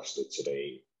they lost it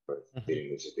today, but they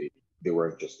didn't lose it. They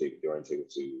weren't able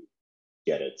to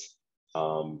get it.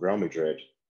 Real Madrid,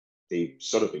 they've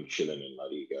sort of been chilling in La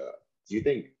Liga. Do you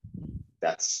think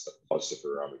that's a positive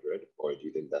for Real Madrid, or do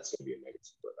you think that's going to be a negative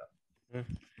for them?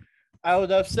 I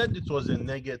would have said it was a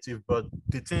negative, but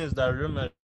the thing is that Real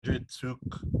Madrid took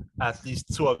at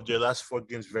least two of their last four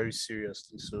games very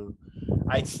seriously. So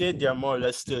I'd say they're more or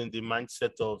less still in the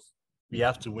mindset of we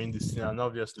have to win this thing. And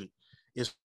obviously,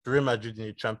 it's Real Madrid in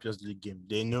a Champions League game.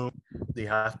 They know they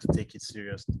have to take it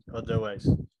seriously. Otherwise,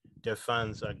 their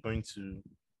fans are going to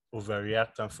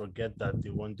overreact and forget that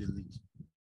they won the league.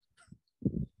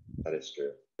 That is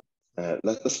true.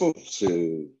 Let's move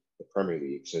to the Premier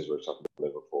League since we're talking about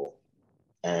Liverpool.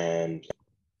 And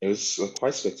it was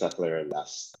quite spectacular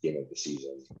last game of the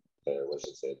season. There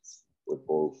wasn't it? With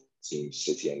both teams,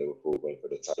 City and Liverpool, going for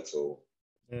the title.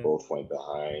 Both went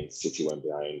behind. City went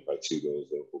behind by 2 goals,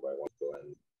 Liverpool by 1 goal,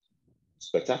 and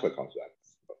spectacular comeback.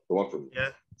 The one from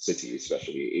Yeah. City,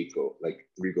 especially 8 goal, like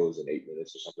 3 goals in 8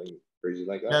 minutes or something crazy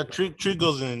like that. Yeah, three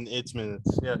goals in 8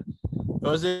 minutes. Yeah. It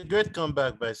was a great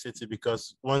comeback by City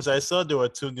because once I saw they were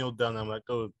 2-0 down, I'm like,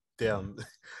 oh, damn.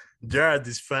 Gerrard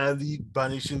is finally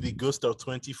banishing the ghost of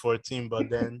 2014,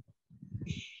 but then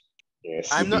Yeah,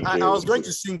 I'm not. sleeping I was pills. going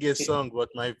to sing a song, but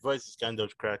my voice is kind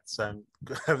of cracked, so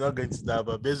I'm not going to that.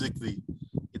 But basically,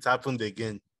 it happened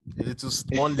again.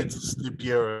 One little slip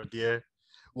here or there,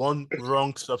 one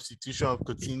wrong substitution of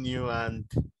Coutinho, and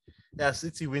yeah,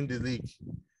 City win the league,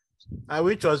 and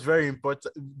which was very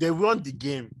important. They won the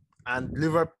game, and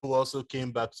Liverpool also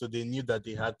came back, so they knew that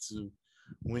they had to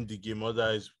win the game.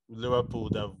 Otherwise, Liverpool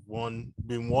would have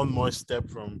been one more step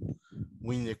from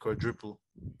winning a quadruple.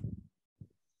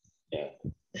 Yeah.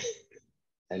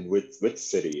 And with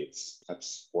City, it's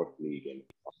that's fourth league in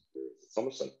 5 years. It's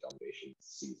almost like domination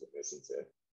season, isn't it?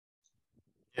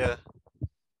 Yeah,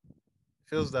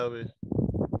 feels that way.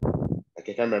 Like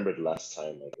I can't remember the last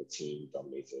time like a team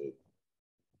dominated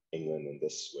England in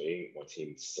this way. One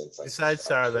team since like Besides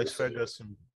Sir Alex Alex Ferguson.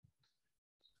 Ferguson.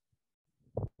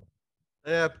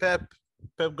 Yeah,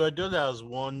 Pep Guardiola has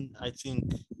won, I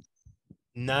think,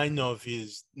 nine of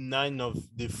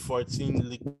the 14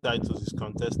 league titles he's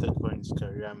contested for in his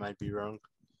career. I might be wrong.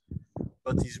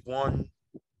 But he's won.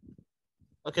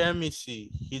 Okay, let me see.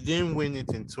 He didn't win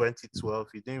it in 2012.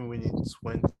 He didn't win it in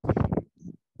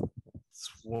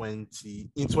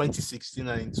 2016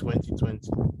 and in 2020.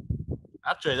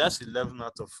 Actually, that's 11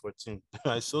 out of 14.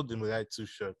 I sold him right too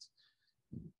short.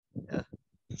 Yeah.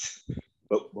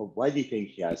 But why do you think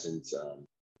he hasn't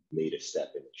made a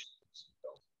step in the Champions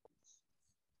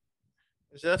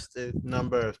It's just a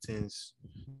number of things.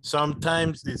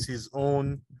 Sometimes it's his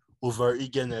own over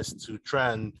eagerness to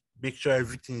try and make sure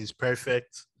everything is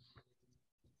perfect.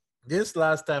 This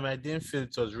last time, I didn't feel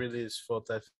it was really his fault.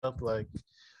 I felt like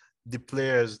the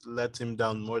players let him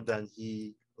down more than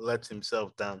he let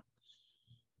himself down.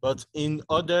 But in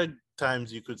other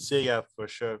times, you could say, yeah, for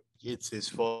sure, it's his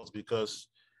fault because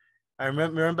I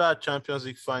remember at Champions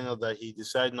League final that he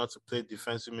decided not to play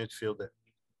defensive midfielder.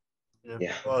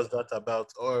 Yeah. What was that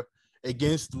about? Or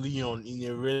against Lyon in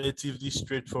a relatively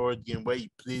straightforward game where he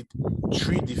played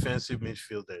three defensive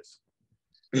midfielders.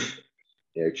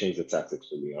 Yeah, change the tactics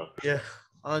for Leon. Yeah,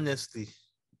 honestly,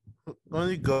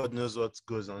 only God knows what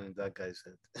goes on in that guy's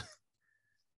head.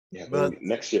 Yeah, But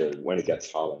next year when it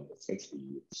gets Holland, it's going to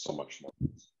be so much more.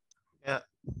 yeah,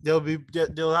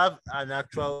 they'll have an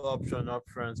actual option up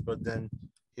front, but then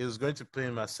he was going to play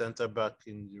him as center back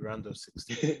in the round of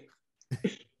 16.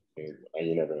 And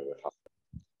you never know with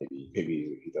Holland.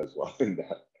 Maybe he does well in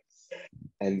that.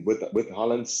 And with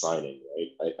Holland signing,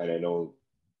 right? I know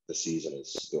the season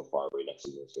is still far away. Next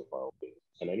season is still far away.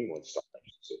 Can anyone stop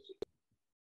Manchester City?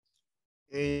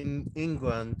 In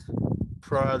England,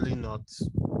 probably not.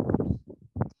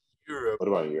 Europe, What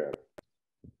about Europe?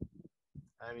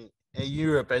 I mean, in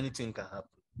Europe, anything can happen.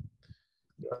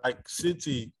 Like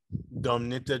City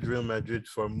dominated Real Madrid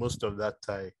for most of that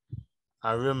tie,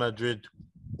 and Real Madrid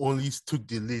only took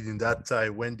the lead in that tie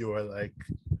when they were like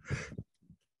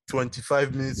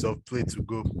 25 minutes of play to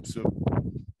go. So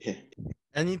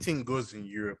anything goes in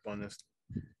Europe, honestly.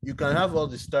 You can have all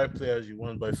the star players you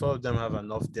want, but if all of them have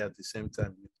an off day at the same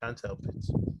time, you can't help it.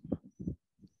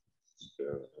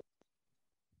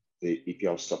 The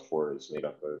EPL top four is made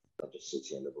up of not just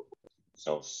City and Liverpool,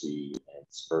 Chelsea and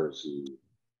Spurs,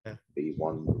 who they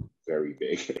won very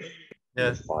big in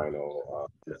the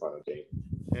final game.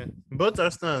 Yeah, both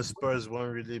Arsenal and Spurs won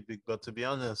really big, but to be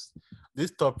honest,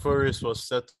 this top four race was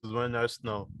settled when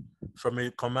Arsenal, from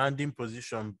a commanding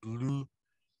position, blew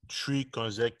 3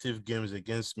 consecutive games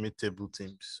against mid-table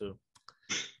teams. So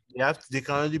they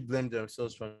can only blame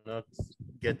themselves for not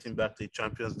getting back to the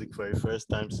Champions League for the first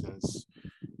time since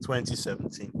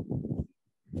 2017.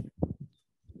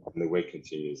 And the way it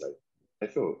continues, I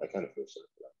kind of feel sorry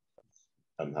for that.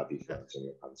 I'm happy for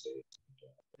Antonio Conte.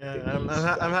 Yeah,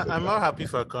 I'm not happy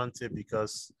for Conte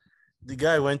because the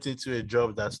guy went into a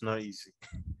job that's not easy.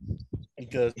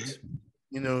 Because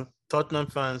Tottenham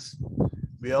fans,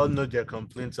 we all know their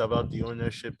complaints about the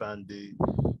ownership and the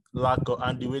lack of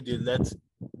and the way they let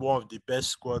one of the best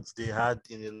squads they had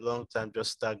in a long time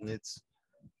just stagnate.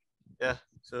 Yeah,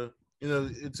 so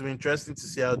it's been interesting to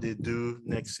see how they do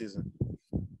next season.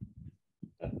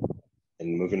 Yeah.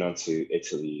 And moving on to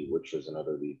Italy, which was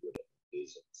another league with a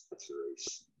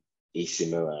race.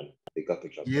 AC Milan, they got the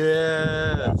job.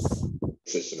 Yes.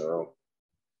 6 in a row.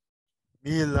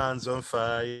 Milan's on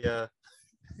fire.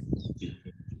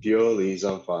 Pioli's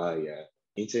on fire.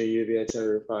 Inter Juve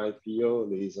terrified.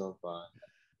 Pioli's on fire.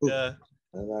 Yeah.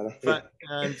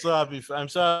 I'm so happy. I'm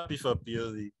so happy for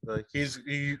Pioli. Like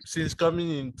since coming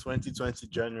in 2020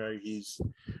 January, he's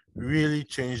really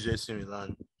changed AC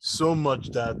Milan so much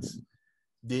that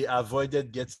they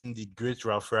avoided getting the great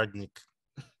Ralph Ragnick.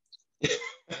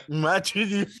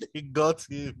 Imagine if they got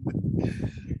him.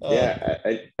 Yeah,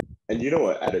 and you know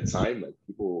what? At a time, like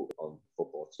people on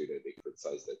football Twitter, they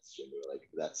criticized that decision. They were like,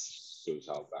 "That shows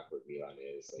how backward Milan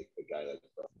is." Like the guy like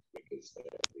Ralph is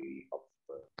definitely up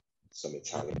for some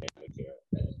Italian manager.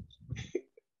 And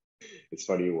it's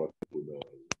funny what people know.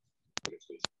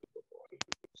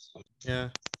 Yeah.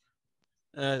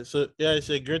 So it's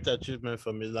a great achievement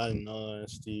for Milan. In all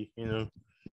honesty,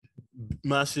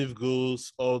 massive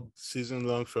goals all season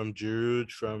long from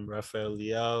Giroud, from Rafael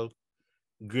Leao.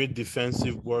 Great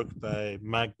defensive work by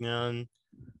Magnan,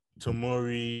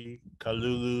 Tomori,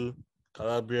 Kalulu,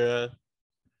 Calabria,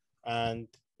 and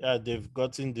they've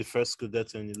gotten the first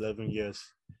Scudetto in 11 years.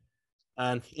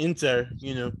 And Inter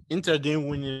didn't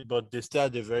win it, but they still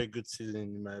had a very good season,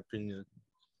 in my opinion.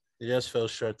 They just fell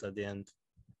short at the end.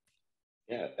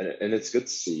 Yeah, and it's good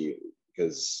to see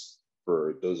because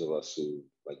for those of us who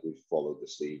we followed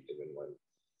this league even when it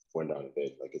went down a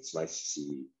bit, it's nice to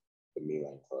see the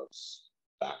Milan clubs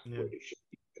back where they should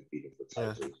be competing for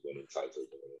titles, winning titles,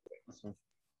 and winning things.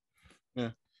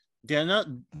 Yeah. They're not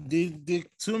the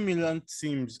 2 million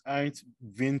teams aren't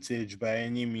vintage by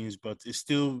any means, but it's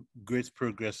still great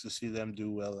progress to see them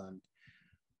do well, and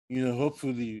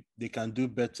hopefully they can do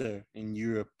better in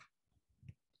Europe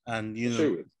and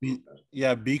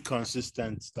be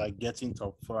consistent, like getting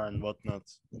top 4 and whatnot.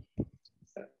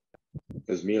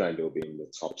 Because Milan will be in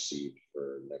the top seed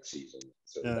for next season,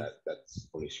 so that's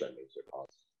only strengthens their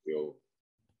cause.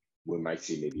 We might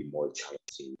see maybe more Italian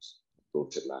teams go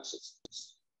to the last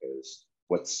 6 because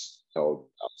what's held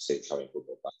Italian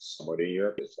football back somewhat in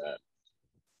Europe is that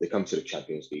they come to the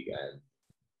Champions League and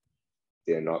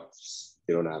they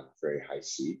don't have very high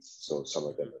seeds, so some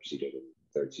of them are seeded in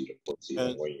third seed or fourth seed,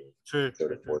 and when you're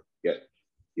third or fourth,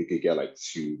 you could get like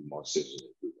two monsters in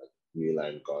the group. Like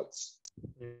Milan got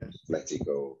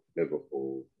Atletico,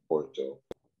 Liverpool, Porto.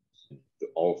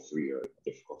 All three are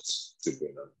difficult to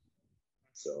win on.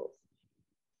 So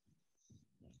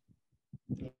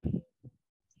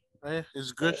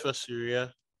it's good for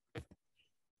Syria.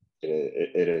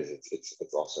 it is.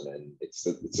 It's awesome, and it's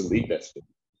a league that's been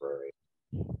growing,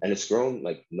 and it's grown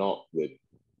like not with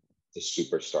the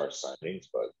superstar signings,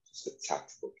 but just the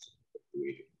tactical.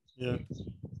 Yeah.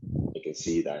 You can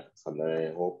see that, and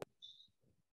then I hope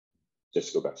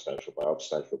just go back to Spanish football. I hope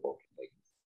Spanish football can like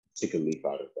take a leap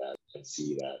out of that and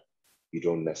see that you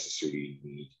don't necessarily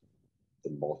need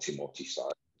the multi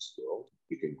stars to grow.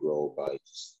 You can grow by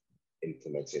just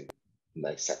implementing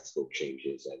nice tactical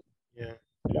changes, and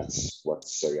that's what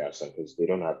Serie A has done because they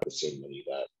don't have the same money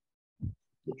that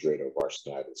Madrid or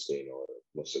Barcelona have in Spain or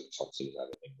most of the top teams have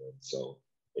in England. So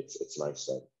it's nice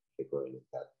that they're growing with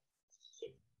that.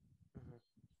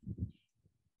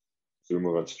 So we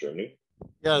move on to Germany.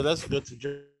 Yeah, let's go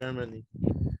to Germany,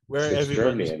 where It's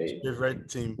everybody's Germany, favorite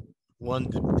team won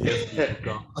the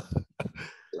DFB.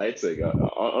 Leipzig.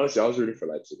 Honestly, I was rooting for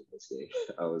Leipzig in this game.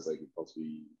 I was like,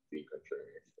 possibly being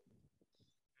contrarian.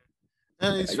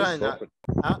 No, it's fine. I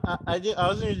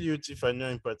wasn't really rooting for no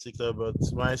in particular, but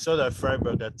when I saw that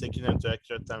Freiburg had taken them to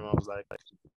extra time, I was like,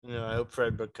 I hope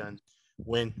Freiburg can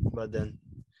win. But then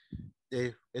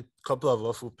a couple of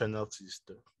awful penalties,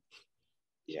 though.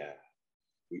 Yeah,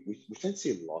 we tend to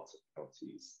see lots of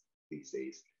penalties these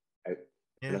days. And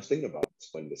I was thinking about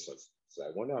when this was. So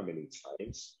I wonder how many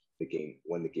times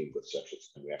when the game goes to extra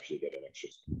time, we actually get an extra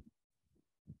time.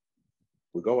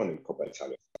 We go on in Coppa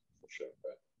Italia for sure,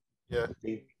 but I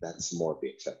think that's more of the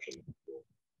exception.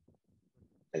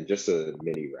 And just a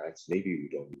mini rant, maybe we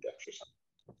don't need extra time.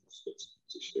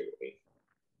 Straight away.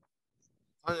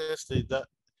 Honestly,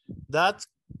 that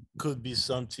could be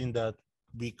something that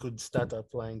we could start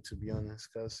applying, to be honest,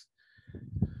 because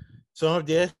some of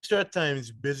the extra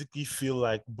times basically feel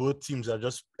like both teams are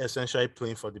just essentially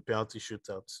playing for the penalty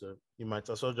shootout. So you might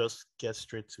as well just get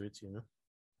straight to it,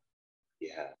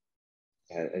 Yeah.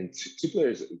 And two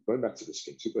players, going back to this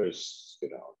game, two players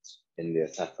stood out in the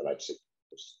attack for Leipzig.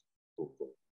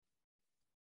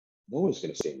 No one's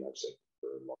going to stay in Leipzig for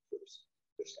long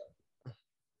this time.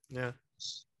 Yeah.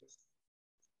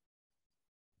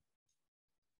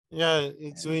 Yeah,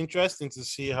 it's really interesting to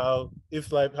see how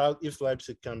if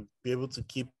Leipzig can be able to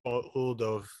keep hold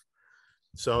of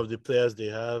some of the players they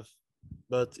have,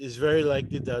 but it's very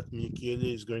likely that Michele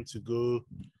is going to go.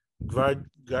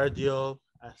 Guardiol,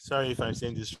 sorry if I'm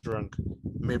saying this wrong,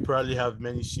 may probably have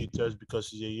many suitors because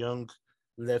he's a young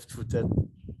left-footed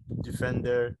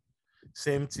defender.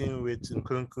 Same thing with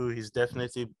Nkunku, he's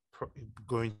definitely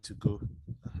going to go.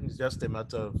 It's just a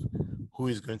matter of who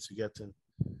is going to get in.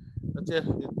 But yeah,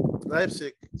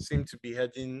 Leipzig seem to be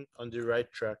heading on the right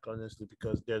track, honestly,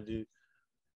 because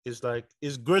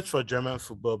it's great for German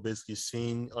football, basically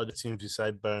seeing other teams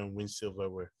beside Bayern win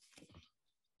silverware.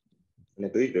 And I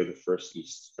believe they're the first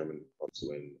East German club to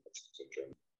win in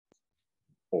Germany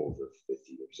over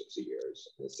 50 or 60 years.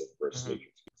 And it's the first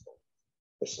major title,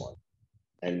 this one.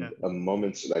 And a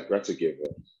moment, like, we have to give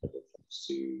a good thanks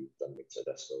to Dominic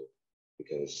Tedesco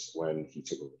because when he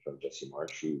took over from Jesse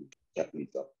Marsch, who kept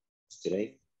leads up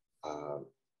today,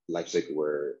 Leipzig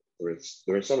were in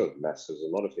sort of mess because a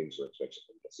lot of things were expected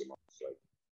from Jesse Marsch, like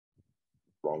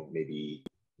wrong, maybe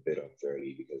a bit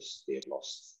unfairly because they had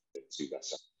lost the two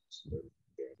best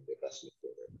their best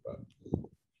midfielder. But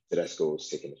Tedesco was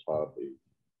taking the club, they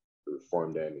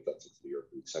reformed them, he got to the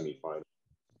European semi-final,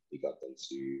 he got them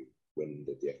to win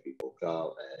the DFB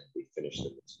Pokal, and they finished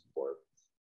in the top four,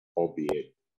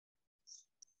 albeit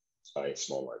by a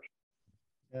small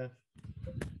margin.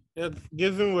 Yeah,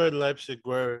 given where Leipzig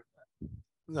were,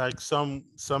 like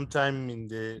sometime in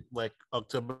the like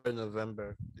October,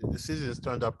 November, the season's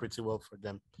turned out pretty well for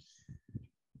them.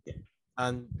 Yeah.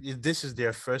 And this is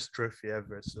their first trophy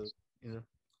ever, so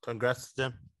congrats to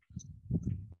them.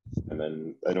 And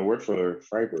then a word for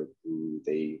Freiburg, who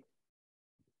they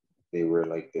were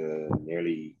like the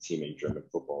nearly team in German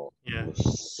football. Yeah.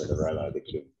 Cinderella. They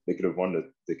could have won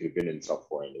they could have been in top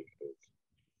four and they could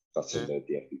have gotten the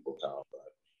DFB Pokal, but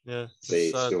yeah,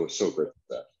 still so great for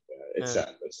that. Yeah, it's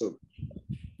sad, but still.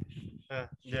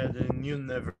 Yeah, the new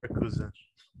Leverkusen.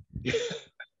 Yeah,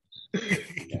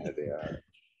 they are.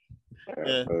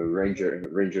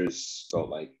 Rangers felt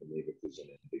like the Leverkusen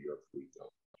in the Europe League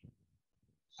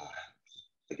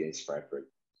against Frankfurt.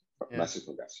 Massive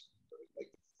congrats. Like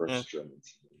the first German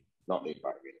team, not named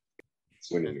Bayern Munich.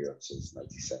 It's winning Europe since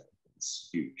 '97. It's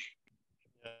huge.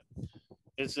 Yeah.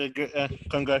 It's a good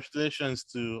congratulations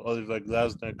to Oliver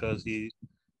Glasner because he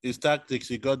his tactics,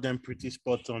 he got them pretty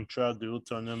spot on throughout the whole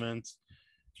tournament.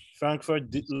 Frankfurt,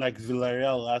 like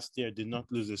Villarreal last year, did not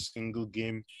lose a single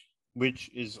game, which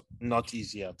is not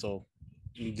easy at all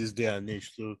in this day and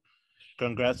age. So,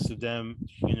 congrats to them.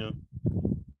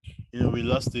 We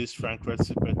lost this Frankfurt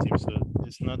super team, so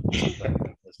it's not too bad.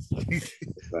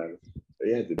 It's not,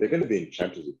 yeah, they're going to be in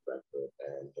Champions League Frankfurt,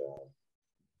 and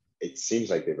it seems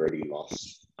like they've already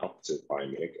lost up to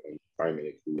Bayern Munich, and Bayern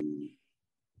Munich, who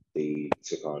they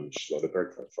took on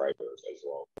Schlotterberg from Freiburg as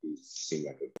well, who seemed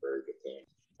like a very good thing.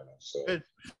 So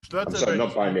I'm sorry,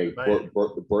 not Bayern Munich,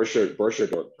 Borussia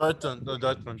Dortmund.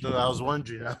 Dortmund. I was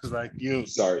wondering. I was like, you.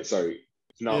 Sorry.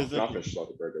 Not from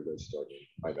Schlotterberg against Dortmund.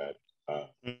 My bad.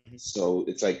 So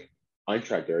it's like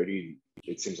Eintracht already.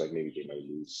 It seems like maybe they might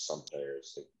lose some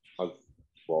players. Like, how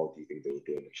well do you think they would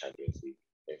do in the Champions League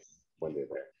when they're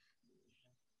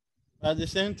there? At the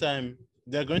same time,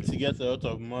 they're going to get a lot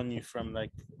of money from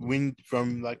like win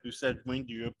the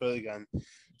Europa League and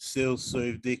sales. So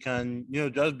if they can,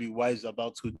 just be wise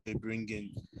about who they bring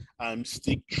in and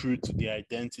stick true to the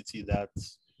identity that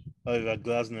Oliver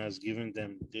Glasner has given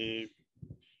them, they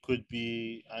could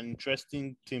be an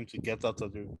interesting team to get out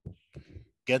of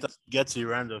get a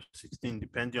round of 16,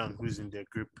 depending on who's in their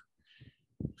group.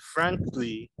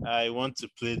 Frankly, I want to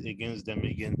play against them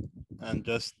again and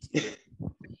just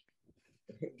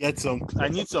I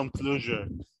need some closure.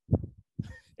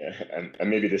 Yeah, and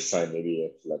maybe this time, maybe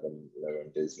if 11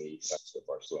 Disney signs for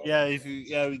Barcelona.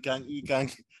 Yeah, we can.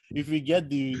 If we get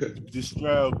the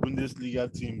destroyer of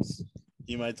Bundesliga teams,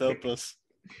 he might help us.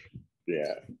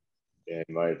 Yeah,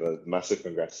 my massive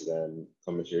congrats to them.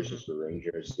 Congratulations for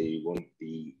Rangers. They won't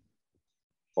be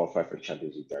qualified for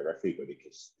Champions League directly, but they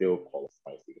can still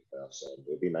qualify for the playoffs. And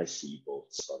it'll be nice to see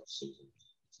both start the season.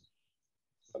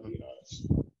 I'm being honest.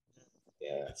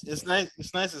 Yeah, it's nice.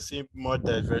 It's nice to see more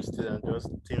diversity than just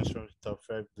teams from the top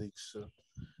 5 leagues. So,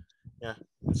 yeah,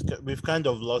 we've kind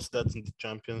of lost that in the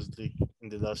Champions League in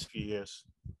the last few years.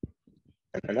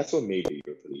 And that's what made the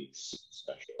Europa League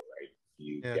special, right?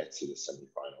 You get to the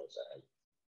semifinals,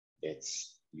 and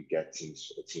you get a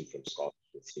team from Scotland,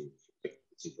 a team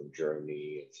from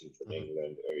Germany, a team from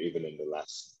England, or even in the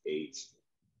last 8,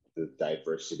 the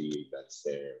diversity that's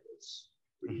there is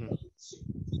really lovely to see.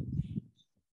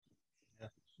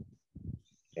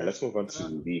 Yeah, let's move on to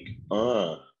League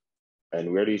 1.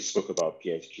 And we already spoke about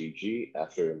PSG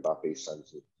after Mbappe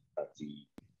signs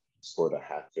scored a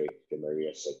hat-trick. Di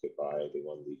Maria said goodbye. They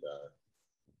won Liga.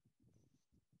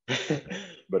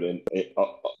 But in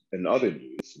other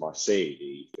news, Marseille,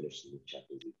 they finished in the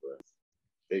Champions League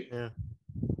berth.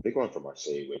 They're going for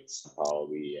Marseille with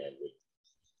Sampaoli and with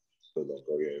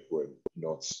Longoria, who are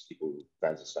not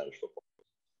fans of Spanish football.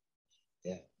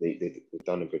 Yeah, they've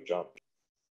done a good job.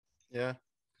 Yeah.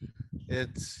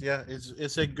 It's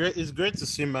great to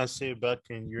see Marseille back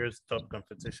in Europe's top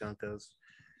competition because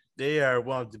they are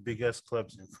one of the biggest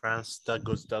clubs in France. That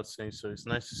goes without saying. So it's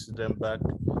nice to see them back.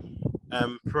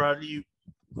 Probably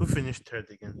who finished third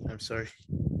again? I'm sorry,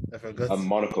 I forgot.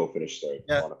 Monaco finished third.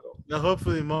 Yeah. Monaco. Now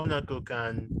hopefully Monaco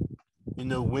can,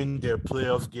 win their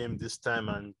playoff game this time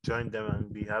and join them, and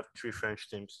we have 3 French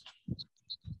teams.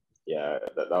 Yeah,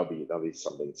 that'll be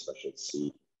something special to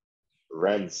see.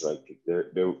 Rennes, like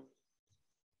the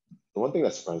one thing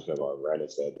that surprised me about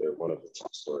Rennes is that they're one of the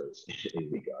top scorers in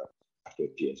Liga after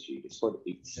PSG. They scored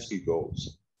 82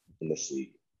 goals in this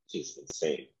league, which is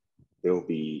insane. They'll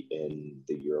be in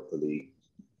the Europa League.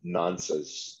 Nantes,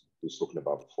 as we've spoken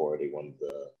about before, they won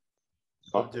the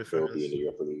cup. They'll be in the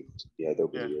Europa League. Yeah, they'll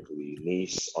be in the Europa League.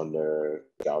 Nice under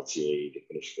Gautier, they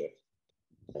finished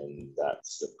 5th. And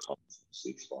that's the Conference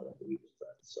League spot, I believe.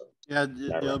 So yeah,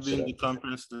 they'll be in the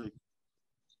Conference League.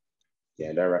 Yeah,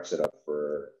 and that wraps it up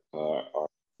for our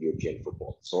European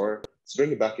football. So let's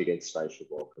bring it back against Spanish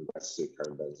football. Congrats to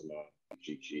Karim Benzema,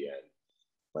 Gigi, and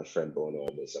my friend Bono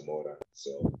and Zamora.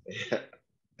 So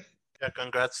yeah,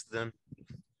 congrats to them.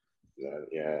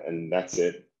 Yeah, and that's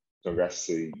it. Congrats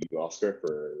to you, Oscar,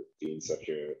 for being such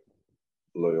a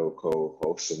loyal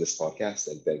co-host in this podcast,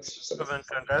 and thanks so much.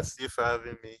 Congrats to you for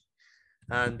having me.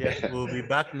 And we'll be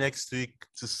back next week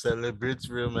to celebrate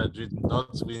Real Madrid not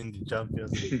winning the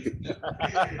Champions League.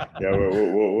 Yeah,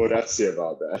 we'll have to see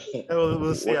about that. Yeah,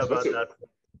 we'll see about that.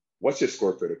 What's your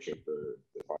score prediction for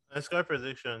the final? My score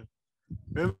prediction: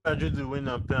 Real Madrid will win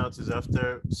on penalties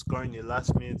after scoring a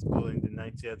last-minute goal in the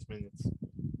 90th minute.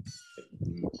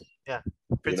 Yeah,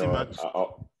 pretty much.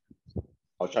 I'll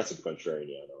try to be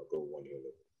contrarian. I'll go 1-0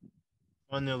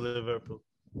 Liverpool. 1-0 Liverpool.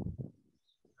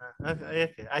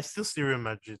 Okay. I still see Real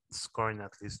Madrid scoring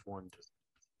at least 1.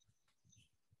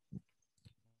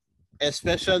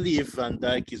 Especially if Van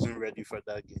Dijk isn't ready for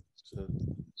that game. So.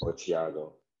 Or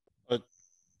Thiago. But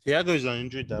Thiago is on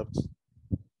injury depth.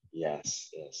 Yes.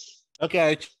 Okay,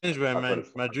 I changed my I've mind.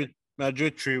 heard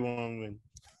Madrid 3-1 win.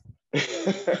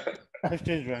 it. I've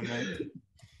changed my mind.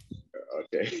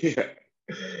 Okay.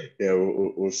 Yeah.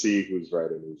 We'll see who's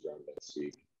right and who's wrong next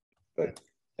week. But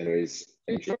anyways,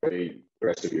 enjoy the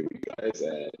rest of your week, guys,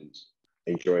 and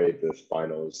enjoy the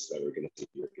finals that we're gonna see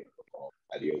European football.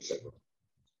 Adios, everyone.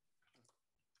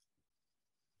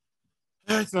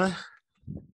 All right, man.